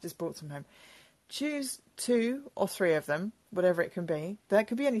fresh, or I've just brought some home. Choose 2 or 3 of them, whatever it can be. That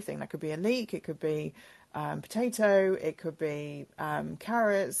could be anything. That could be a leek, it could be potato, it could be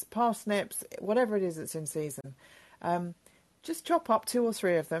carrots, parsnips, whatever it is that's in season. Just chop up 2 or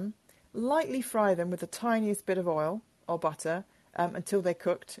 3 of them, lightly fry them with the tiniest bit of oil or butter, until they're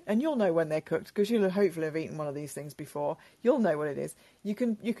cooked, and you'll know when they're cooked because you'll hopefully have eaten one of these things before. You'll know what it is. You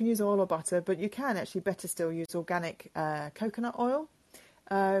can use oil or butter, but you can actually better still use organic coconut oil.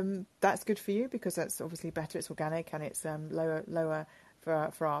 That's good for you because that's obviously better. It's organic and it's lower for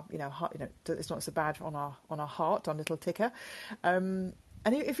our, heart, it's not so bad on our heart, our little ticker.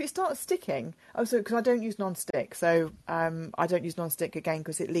 And if it starts sticking, also because I don't use non-stick, so I don't use non-stick again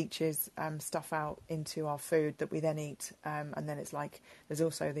because it leaches stuff out into our food that we then eat, and then it's like there's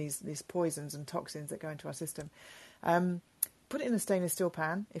also these poisons and toxins that go into our system. Put it in a stainless steel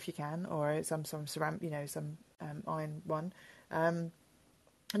pan if you can, or some ceramic, some iron one. And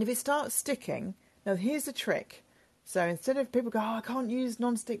if it starts sticking, now here's the trick. So instead of people go, oh, I can't use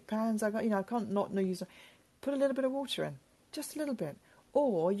non-stick pans, I can't not use. Put a little bit of water in, just a little bit.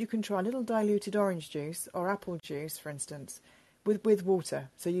 Or you can try a little diluted orange juice or apple juice, for instance, with water.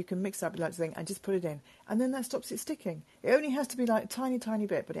 So you can mix up like thing and just put it in. And then that stops it sticking. It only has to be like a tiny, tiny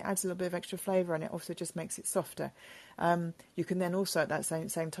bit, but it adds a little bit of extra flavour and it also just makes it softer. You can then also, at that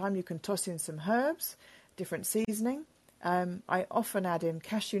same time, you can toss in some herbs, different seasoning. I often add in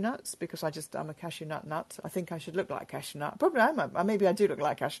cashew nuts because I'm a cashew nut. I think I should look like a cashew nut. Probably I am. Maybe I do look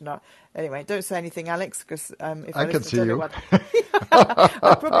like a cashew nut. Anyway, don't say anything, Alex, because if I can see you.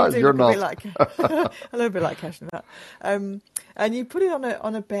 I probably do You're look not. a bit like a little bit like cashew nut. And you put it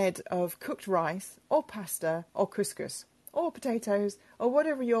on a bed of cooked rice or pasta or couscous or potatoes or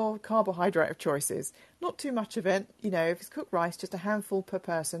whatever your carbohydrate of choice is. Not too much of it. If it's cooked rice, just a handful per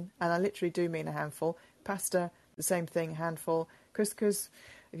person, and I literally do mean a handful. Pasta, the same thing, handful. Couscous,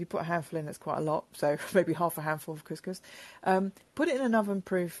 if you put a handful in, that's quite a lot. So maybe half a handful of couscous. Put it in an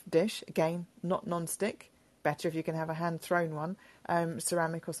oven-proof dish. Again, not non-stick. Better if you can have a hand-thrown one,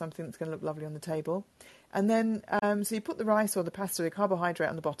 ceramic or something that's going to look lovely on the table. And then, so you put the rice or the pasta, the carbohydrate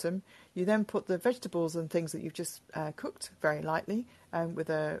on the bottom. You then put the vegetables and things that you've just cooked very lightly with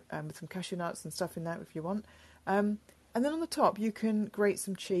some cashew nuts and stuff in that if you want. And then on the top, you can grate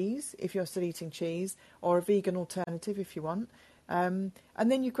some cheese if you're still eating cheese, or a vegan alternative if you want. And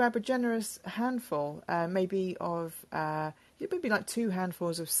then you grab a generous handful, maybe like 2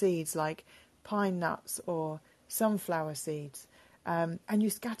 handfuls of seeds, like pine nuts or sunflower seeds, and you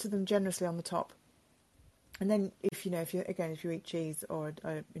scatter them generously on the top. And then if you eat cheese or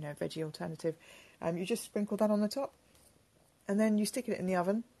a veggie alternative, you just sprinkle that on the top, and then you stick it in the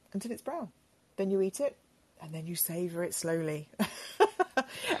oven until it's brown. Then you eat it. And then you savour it slowly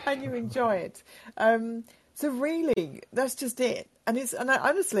and you enjoy it. So really, that's just it.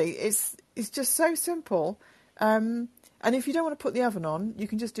 Honestly, it's just so simple. And if you don't want to put the oven on, you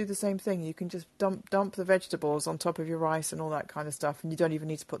can just do the same thing. You can just dump the vegetables on top of your rice and all that kind of stuff. And you don't even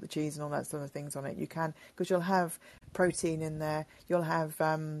need to put the cheese and all that sort of things on it. You can, because you'll have protein in there. You'll have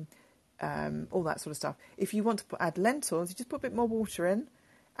all that sort of stuff. If you want to add lentils, you just put a bit more water in.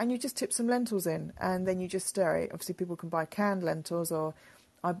 And you just tip some lentils in, and then you just stir it. Obviously, people can buy canned lentils, or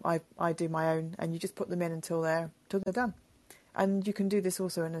I do my own, and you just put them in until they're done. And you can do this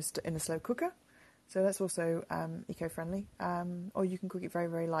also in a slow cooker, so that's also eco-friendly. Or you can cook it very,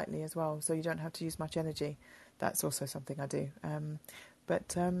 very lightly as well, so you don't have to use much energy. That's also something I do.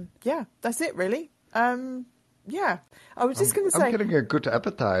 Yeah, that's it really. Yeah, I was just going to say... I'm getting a good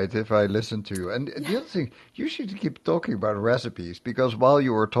appetite if I listen to you. And the other thing, you should keep talking about recipes, because while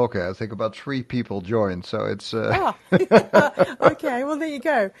you were talking, I think about 3 people joined, so it's... Okay, well, there you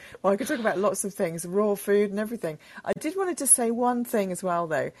go. Well, I could talk about lots of things, raw food and everything. I did want to just say one thing as well,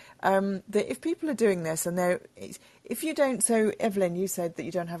 though, that if people are doing this and if you don't... So, Evelyn, you said that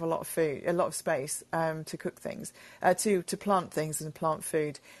you don't have a lot of space to cook things, to plant things and plant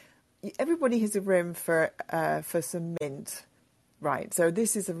food. Everybody has a room for some mint, right? So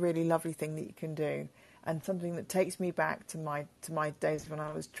this is a really lovely thing that you can do, and something that takes me back to my days when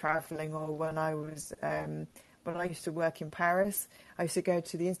I was travelling, or when I used to work in Paris. I used to go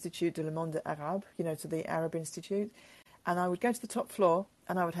to the Institut de le Monde Arabe, to the Arab Institute, and I would go to the top floor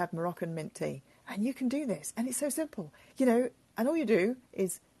and I would have Moroccan mint tea. And you can do this, and it's so simple, and all you do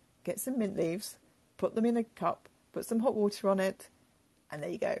is get some mint leaves, put them in a cup, put some hot water on it, and there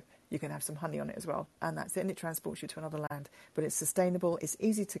you go. You can have some honey on it as well, and that's it, and it transports you to another land. But it's sustainable, it's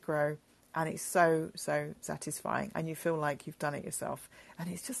easy to grow, and it's so, so satisfying, and you feel like you've done it yourself. And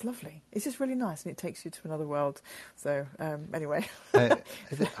it's just lovely. It's just really nice, and it takes you to another world. So, anyway.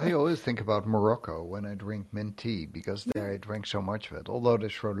 I always think about Morocco when I drink mint tea, because there I drink so much of it, although they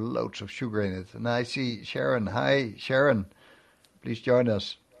throw loads of sugar in it. And I see Sharon. Hi, Sharon. Please join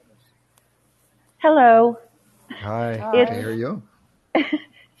us. Hello. Hi, good to hear you.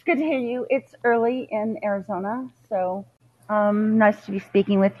 It's good to hear you. It's early in Arizona, so nice to be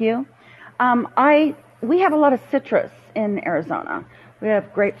speaking with you. We have a lot of citrus in Arizona. We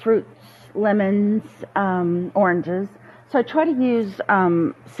have grapefruits, lemons, oranges. So I try to use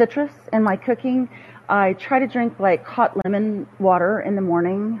citrus in my cooking. I try to drink like hot lemon water in the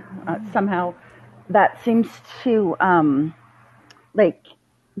morning. Somehow that seems to like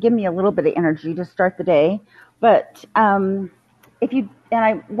give me a little bit of energy to start the day. But if you, and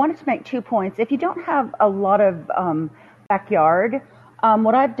I wanted to make 2 points. If you don't have a lot of backyard,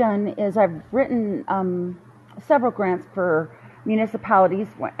 what I've done is I've written several grants for municipalities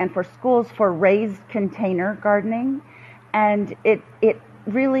and for schools for raised container gardening, and it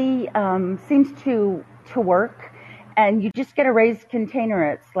really seems to work. And you just get a raised container.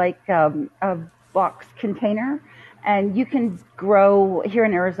 It's like a box container, and you can grow, here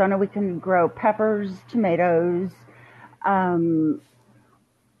in Arizona, we can grow peppers, tomatoes,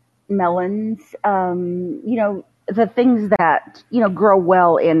 melons, the things that, grow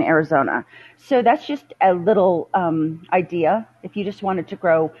well in Arizona. So that's just a little idea. If you just wanted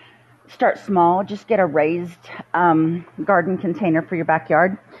to start small, just get a raised garden container for your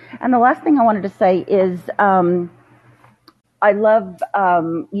backyard. And the last thing I wanted to say is I love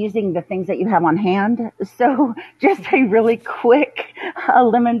using the things that you have on hand. So just a really quick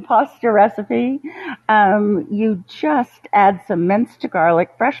lemon pasta recipe. You just add some minced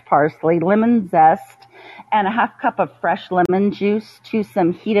garlic, fresh parsley, lemon zest, and a half cup of fresh lemon juice to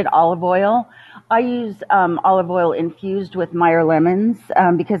some heated olive oil. I use olive oil infused with Meyer lemons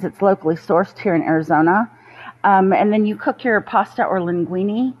because it's locally sourced here in Arizona. And then you cook your pasta or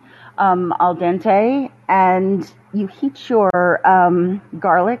linguine al dente, and you heat your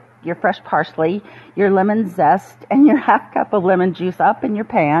garlic, your fresh parsley, your lemon zest, and your half cup of lemon juice up in your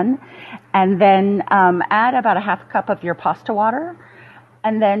pan, and then add about a half cup of your pasta water,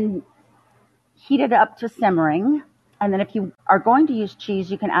 and then heat it up to simmering. And then if you are going to use cheese,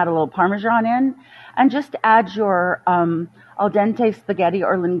 you can add a little Parmesan in, and just add your al dente spaghetti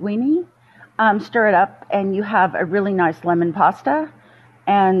or linguine, stir it up, and you have a really nice lemon pasta.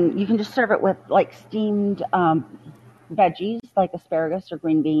 And you can just serve it with like steamed veggies like asparagus or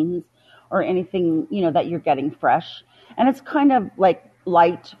green beans or anything, that you're getting fresh. And it's kind of like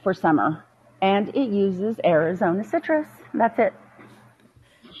light for summer. And it uses Arizona citrus. That's it.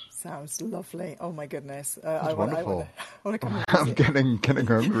 Sounds lovely. Oh my goodness. That's wonderful. I want to come and I'm visit. getting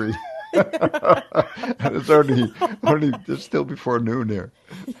hungry. And it's only it's still before noon here.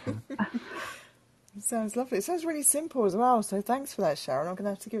 It sounds lovely. It sounds really simple as well. So thanks for that, Sharon. I'm going to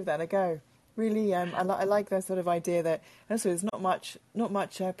have to give that a go. Really, I like that sort of idea that also there's not much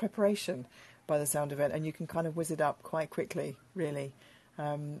preparation by the sound of it, and you can kind of whiz it up quite quickly, really.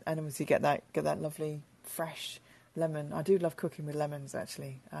 And obviously get that lovely fresh lemon. I do love cooking with lemons,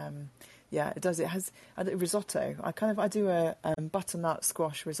 actually. Yeah, it does. I do risotto. I do a butternut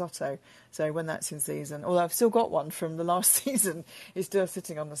squash risotto. So when that's in season, although I've still got one from the last season, it's still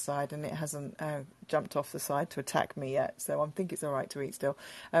sitting on the side and it hasn't jumped off the side to attack me yet. So I think it's all right to eat still.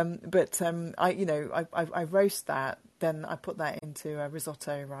 But I roast that. Then I put that into a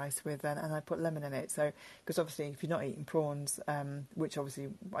risotto rice and I put lemon in it. So, because obviously if you're not eating prawns, which obviously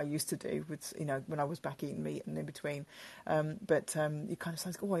I used to do with, when I was back eating meat and in between, but you kind of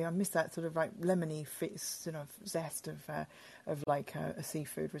sounds, I miss that sort of like lemony zest of like a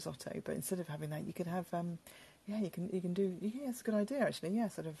seafood risotto. But instead of having that, you could have, you can do, it's a good idea actually. Yeah,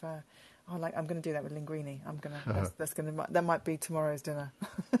 sort of, I'm going to do that with linguine. That might be tomorrow's dinner.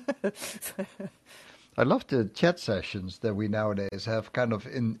 I love the chat sessions that we nowadays have kind of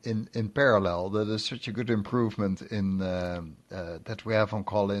in parallel. That is such a good improvement in that we have on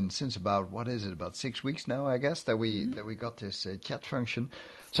call-in since about 6 weeks now, I guess, that we got this chat function.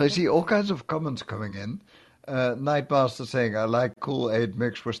 So I see all kinds of comments coming in. Nightmaster saying, I like Kool-Aid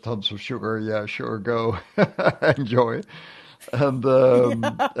mixed with tons of sugar. Yeah, sure, go. Enjoy. And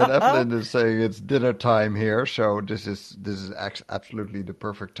Evelyn is saying it's dinner time here, so this is absolutely the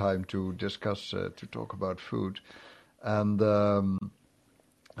perfect time to discuss to talk about food. And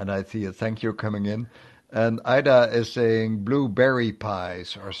I see a thank you coming in. And Ida is saying blueberry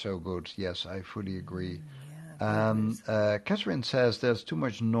pies are so good. Yes, I fully agree. Catherine says there's too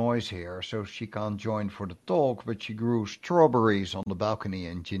much noise here, so she can't join for the talk, but she grew strawberries on the balcony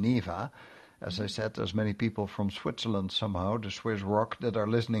in Geneva. As I said, there's many people from Switzerland somehow, the Swiss rock, that are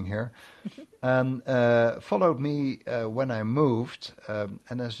listening here. And followed me when I moved.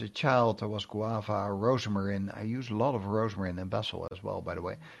 And as a child, there was guava, rosmarin. I use a lot of rosmarin and basil as well, by the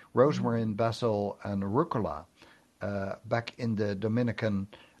way. Rosmarin, basil, and rucola. Back in the Dominican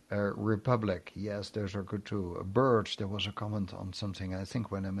Republic. Yes, those are good too. Birds, there was a comment on something, I think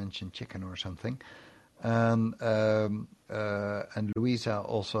when I mentioned chicken or something. And Louisa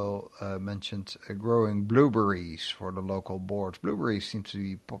also mentioned growing blueberries for the local boards. Blueberries seem to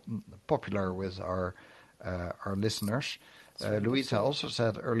be popular with our listeners. really Louisa good. also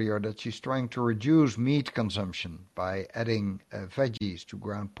said earlier that she's trying to reduce meat consumption by adding veggies to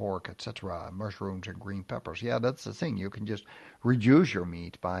ground pork, etc., mushrooms and green peppers. Yeah, that's the thing. You can just reduce your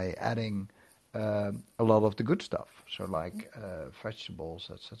meat by adding a lot of the good stuff, so like vegetables,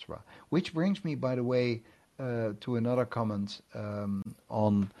 etc. Which brings me, by the way, to another comment um,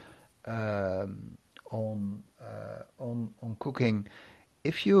 on cooking.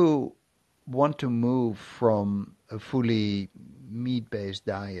 If you want to move from a fully meat-based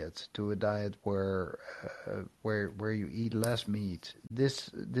diet to a diet where you eat less meat,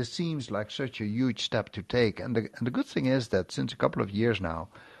 this seems like such a huge step to take. And the good thing is that since a couple of years now,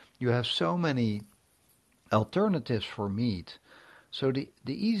 you have so many alternatives for meat. So the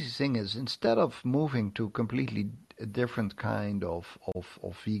easy thing is, instead of moving to completely a different kind of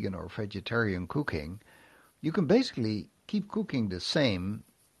vegan or vegetarian cooking, you can basically keep cooking the same,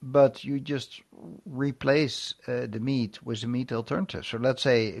 but you just replace the meat with a meat alternative. So let's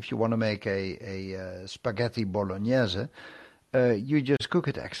say if you want to make a spaghetti bolognese, you just cook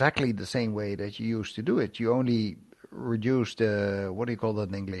it exactly the same way that you used to do it. You only reduce the, what do you call that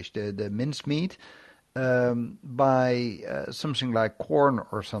in English, the minced meat by something like corn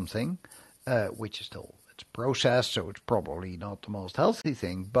or something, which is still, it's processed, so it's probably not the most healthy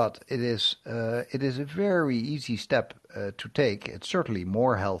thing, but it is a very easy step to take. It's certainly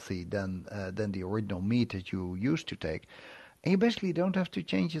more healthy than the original meat that you used to take. And you basically don't have to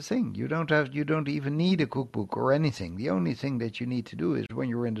change a thing. You don't even need a cookbook or anything. The only thing that you need to do is when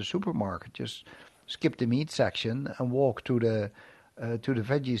you're in the supermarket, just skip the meat section and walk to the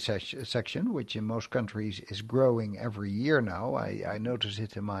veggie section, which in most countries is growing every year now. I notice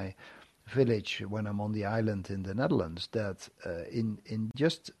it in my village when I'm on the island in the Netherlands that in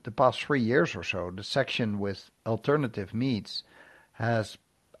just the past 3 years or so, the section with alternative meats has,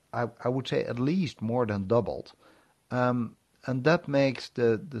 I would say, at least more than doubled. And that makes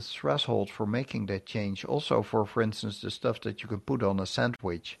the threshold for making that change also for instance, the stuff that you can put on a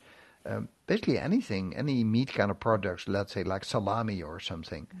sandwich. Basically anything, any meat kind of products, let's say like salami or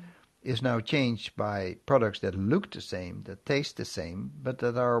something, is now changed by products that look the same, that taste the same, but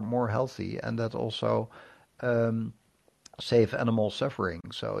that are more healthy and that also save animal suffering.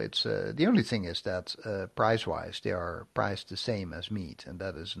 So it's the only thing is that price-wise they are priced the same as meat, and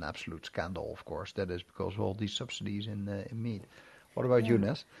that is an absolute scandal. Of course, that is because of all these subsidies in meat. What about you,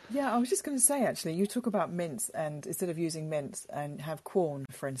 Ness? Yeah, I was just going to say, actually, you talk about mince, and instead of using mince and have corn,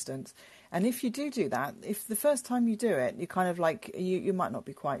 for instance. And if you do that, if the first time you do it, you kind of like, you might not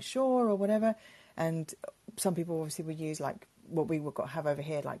be quite sure or whatever. And some people obviously will use like what we would have over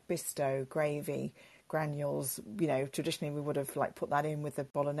here, like Bisto, gravy, granules. You know, traditionally we would have like put that in with the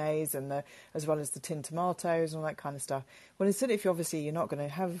bolognese and as well as the tinned tomatoes and all that kind of stuff. Well, instead, if you're not going to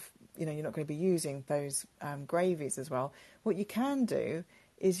have, you're not going to be using those gravies as well, what you can do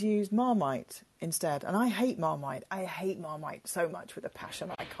is use Marmite instead. And I hate Marmite. I hate Marmite so much with a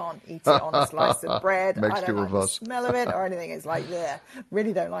passion. I can't eat it on a slice of bread. I don't like the smell of it or anything. It's like, yeah,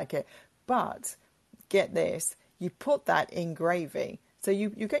 really don't like it. But get this, you put that in gravy. So you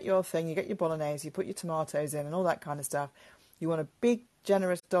get your thing, you get your bolognese, you put your tomatoes in and all that kind of stuff. You want a big,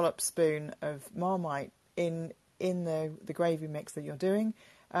 generous dollop spoon of Marmite in the gravy mix that you're doing.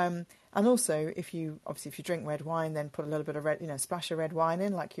 And also, if you drink red wine, then put a little bit of splash of red wine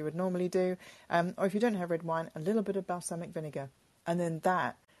in like you would normally do. Or if you don't have red wine, a little bit of balsamic vinegar. And then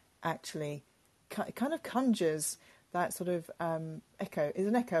that actually kind of conjures that sort of echo, is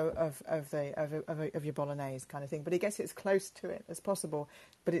an echo of your bolognese kind of thing. But it gets as close to it as possible,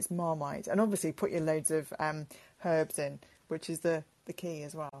 but it's Marmite. And obviously put your loads of herbs in, which is the key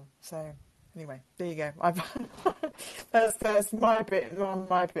as well. So anyway, there you go. That's my bit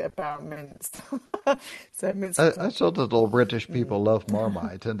about mince. So mince. I thought that all British people love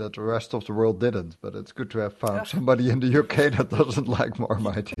Marmite and that the rest of the world didn't, but it's good to have found somebody in the UK that doesn't like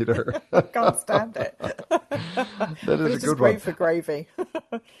Marmite either. I can't stand it. That is it's a good great one. For gravy.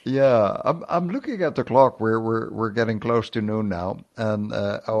 Yeah, I'm looking at the clock. We're getting close to noon now, and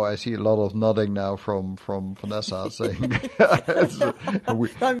I see a lot of nodding now from Vanessa saying we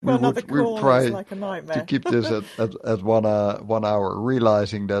try like a nightmare. to keep this at 1 hour,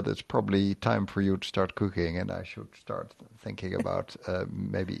 realizing that it's probably time for you to start cooking, and I should start thinking about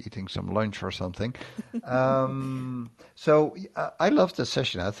maybe eating some lunch or something. So I love this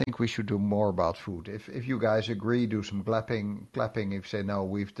session. I think we should do more about food. If you guys agree, do some clapping. If you say no,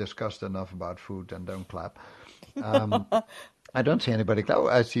 we've discussed enough about food, then don't clap. I don't see anybody clap. Oh,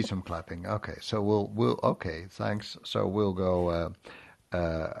 I see some clapping. Okay, so we'll okay, thanks. So we'll go.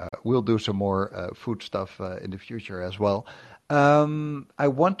 We'll do some more food stuff in the future as well. I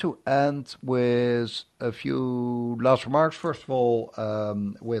want to end with a few last remarks. First of all,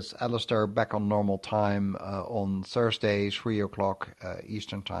 with Alistair back on normal time on Thursdays, 3 o'clock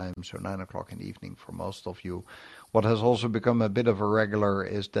Eastern time, so 9 o'clock in the evening for most of you. What has also become a bit of a regular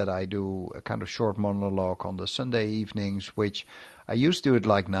is that I do a kind of short monologue on the Sunday evenings, which I used to do it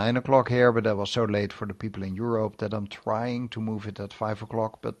like 9 o'clock here, but that was so late for the people in Europe that I'm trying to move it at 5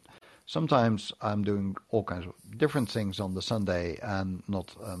 o'clock. But sometimes I'm doing all kinds of different things on the Sunday and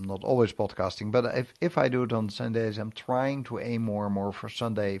not always podcasting. But if I do it on Sundays, I'm trying to aim more and more for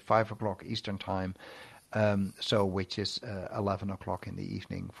Sunday, 5 o'clock Eastern time. So which is 11 o'clock in the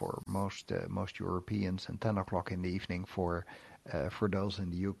evening for most Europeans and 10 o'clock in the evening for those in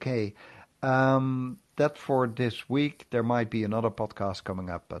the UK. That for this week. There might be another podcast coming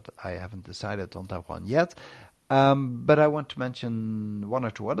up, but I haven't decided on that one yet. But I want to mention one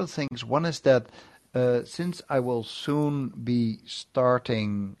or two other things. One is that since I will soon be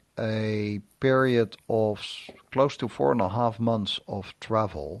starting a period of close to 4.5 months of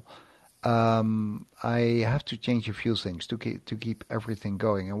travel, I have to change a few things to keep everything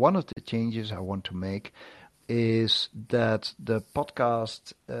going. And one of the changes I want to make is that the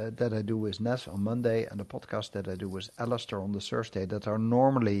podcast that I do with Ness on Monday and the podcast that I do with Alistair on the Thursday that are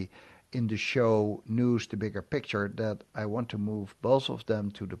normally in the show News, the Bigger Picture, that I want to move both of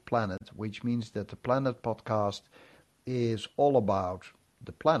them to the Planet, which means that the Planet podcast is all about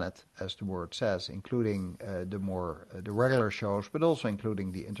the planet, as the word says, including the regular shows, but also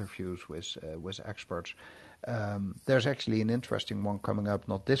including the interviews with experts. There's actually an interesting one coming up,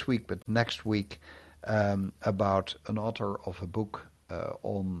 not this week, but next week, about an author of a book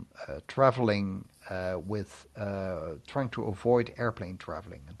on traveling with trying to avoid airplane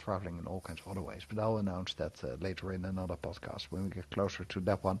traveling and traveling in all kinds of other ways. But I'll announce that later in another podcast when we get closer to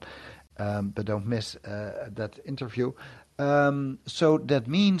that one. But don't miss that interview. So that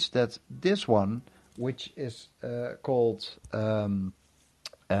means that this one, which is called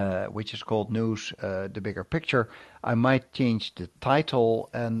News, the Bigger Picture, I might change the title,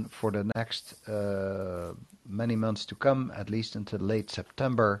 and for the next many months to come, at least until late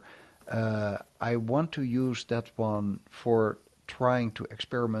September, I want to use that one for trying to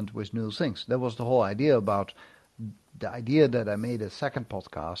experiment with new things. That was the whole idea about the idea that I made a second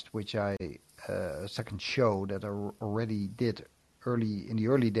podcast, a second show that I already did in the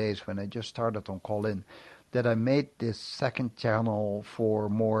early days when I just started on Call-In, that I made this second channel for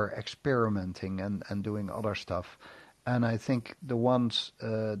more experimenting and doing other stuff. And I think the ones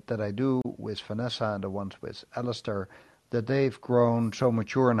that I do with Vanessa and the ones with Alistair, that they've grown so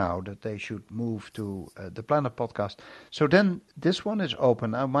mature now that they should move to the Planet podcast. So then this one is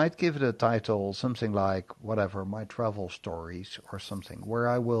open. I might give it a title, something like, whatever, My Travel Stories or something, where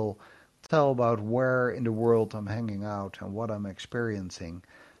I will tell about where in the world I'm hanging out and what I'm experiencing.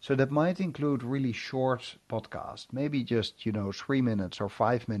 So that might include really short podcasts, maybe just 3 minutes or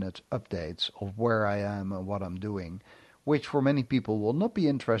 5 minutes updates of where I am and what I'm doing, which for many people will not be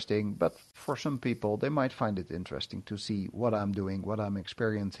interesting, but for some people they might find it interesting to see what I'm doing, what I'm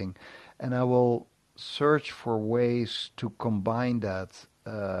experiencing, and I will search for ways to combine that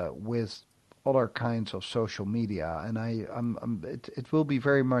with other kinds of social media, and it will be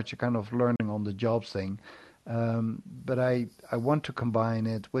very much a kind of learning on the job thing. But I want to combine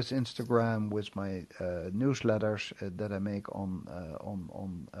it with Instagram, with my newsletters that I make on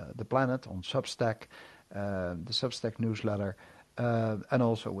the Planet, on Substack, the Substack newsletter, and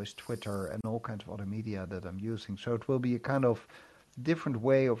also with Twitter and all kinds of other media that I'm using. So it will be a kind of different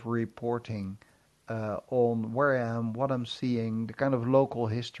way of reporting on where I am, what I'm seeing, the kind of local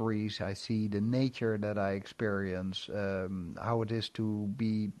histories I see, the nature that I experience, how it is to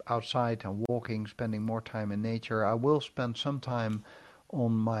be outside and walking, spending more time in nature. I will spend some time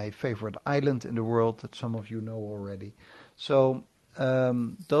on my favorite island in the world that some of you know already. So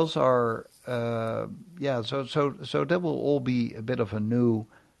those are so that will all be a bit of a new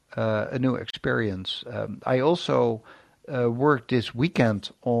experience. I also worked this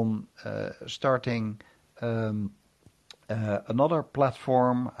weekend on starting another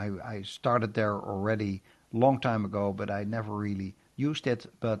platform. I started there already long time ago, but I never really used it.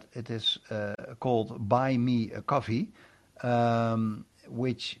 But it is called Buy Me a Coffee,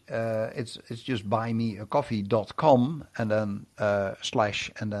 which it's just buymeacoffee.com and then /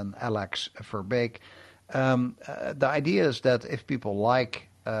 and then Alex Verbeek. The idea is that if people like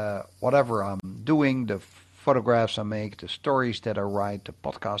whatever I'm doing, the photographs I make, the stories that I write, the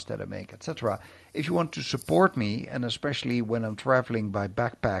podcasts that I make, etc. If you want to support me, and especially when I'm traveling by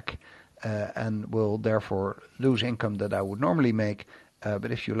backpack and will therefore lose income that I would normally make,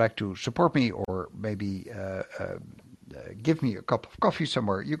 but if you like to support me or maybe give me a cup of coffee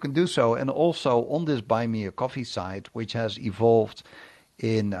somewhere, you can do so. And also on this Buy Me a Coffee site, which has evolved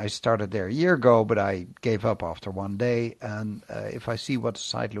I started there a year ago, but I gave up after one day. And if I see what the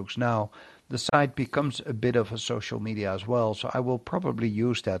site looks now, the site becomes a bit of a social media as well. So I will probably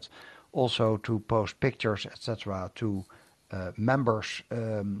use that also to post pictures, etc., to members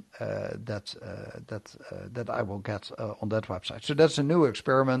that I will get on that website. So that's a new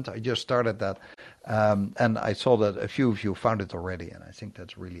experiment. I just started that, and I saw that a few of you found it already, and I think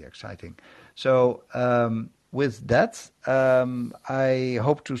that's really exciting. So with that, I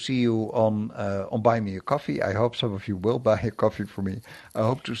hope to see you on Buy Me a Coffee. I hope some of you will buy a coffee for me. I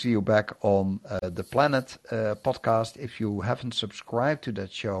hope to see you back on the Planet podcast. If you haven't subscribed to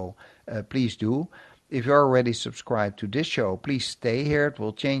that show, please do. If you're already subscribed to this show, please stay here. It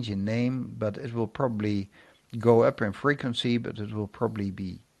will change in name, but it will probably go up in frequency, but it will probably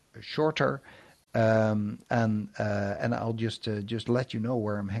be shorter. And I'll just let you know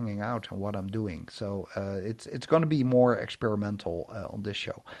where I'm hanging out and what I'm doing. So it's going to be more experimental on this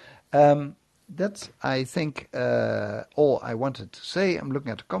show. That's, I think, all I wanted to say. I'm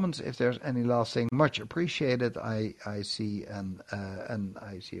looking at the comments. If there's any last thing, much appreciated. I see and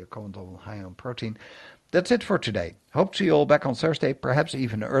I see a comment on high on protein. That's it for today. Hope to see you all back on Thursday, perhaps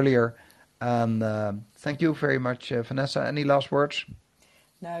even earlier. And thank you very much, Vanessa. Any last words?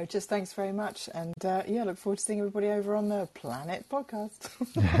 No, just thanks very much. And look forward to seeing everybody over on the Planet podcast.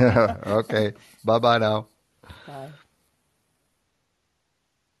 Okay. Bye-bye now. Bye.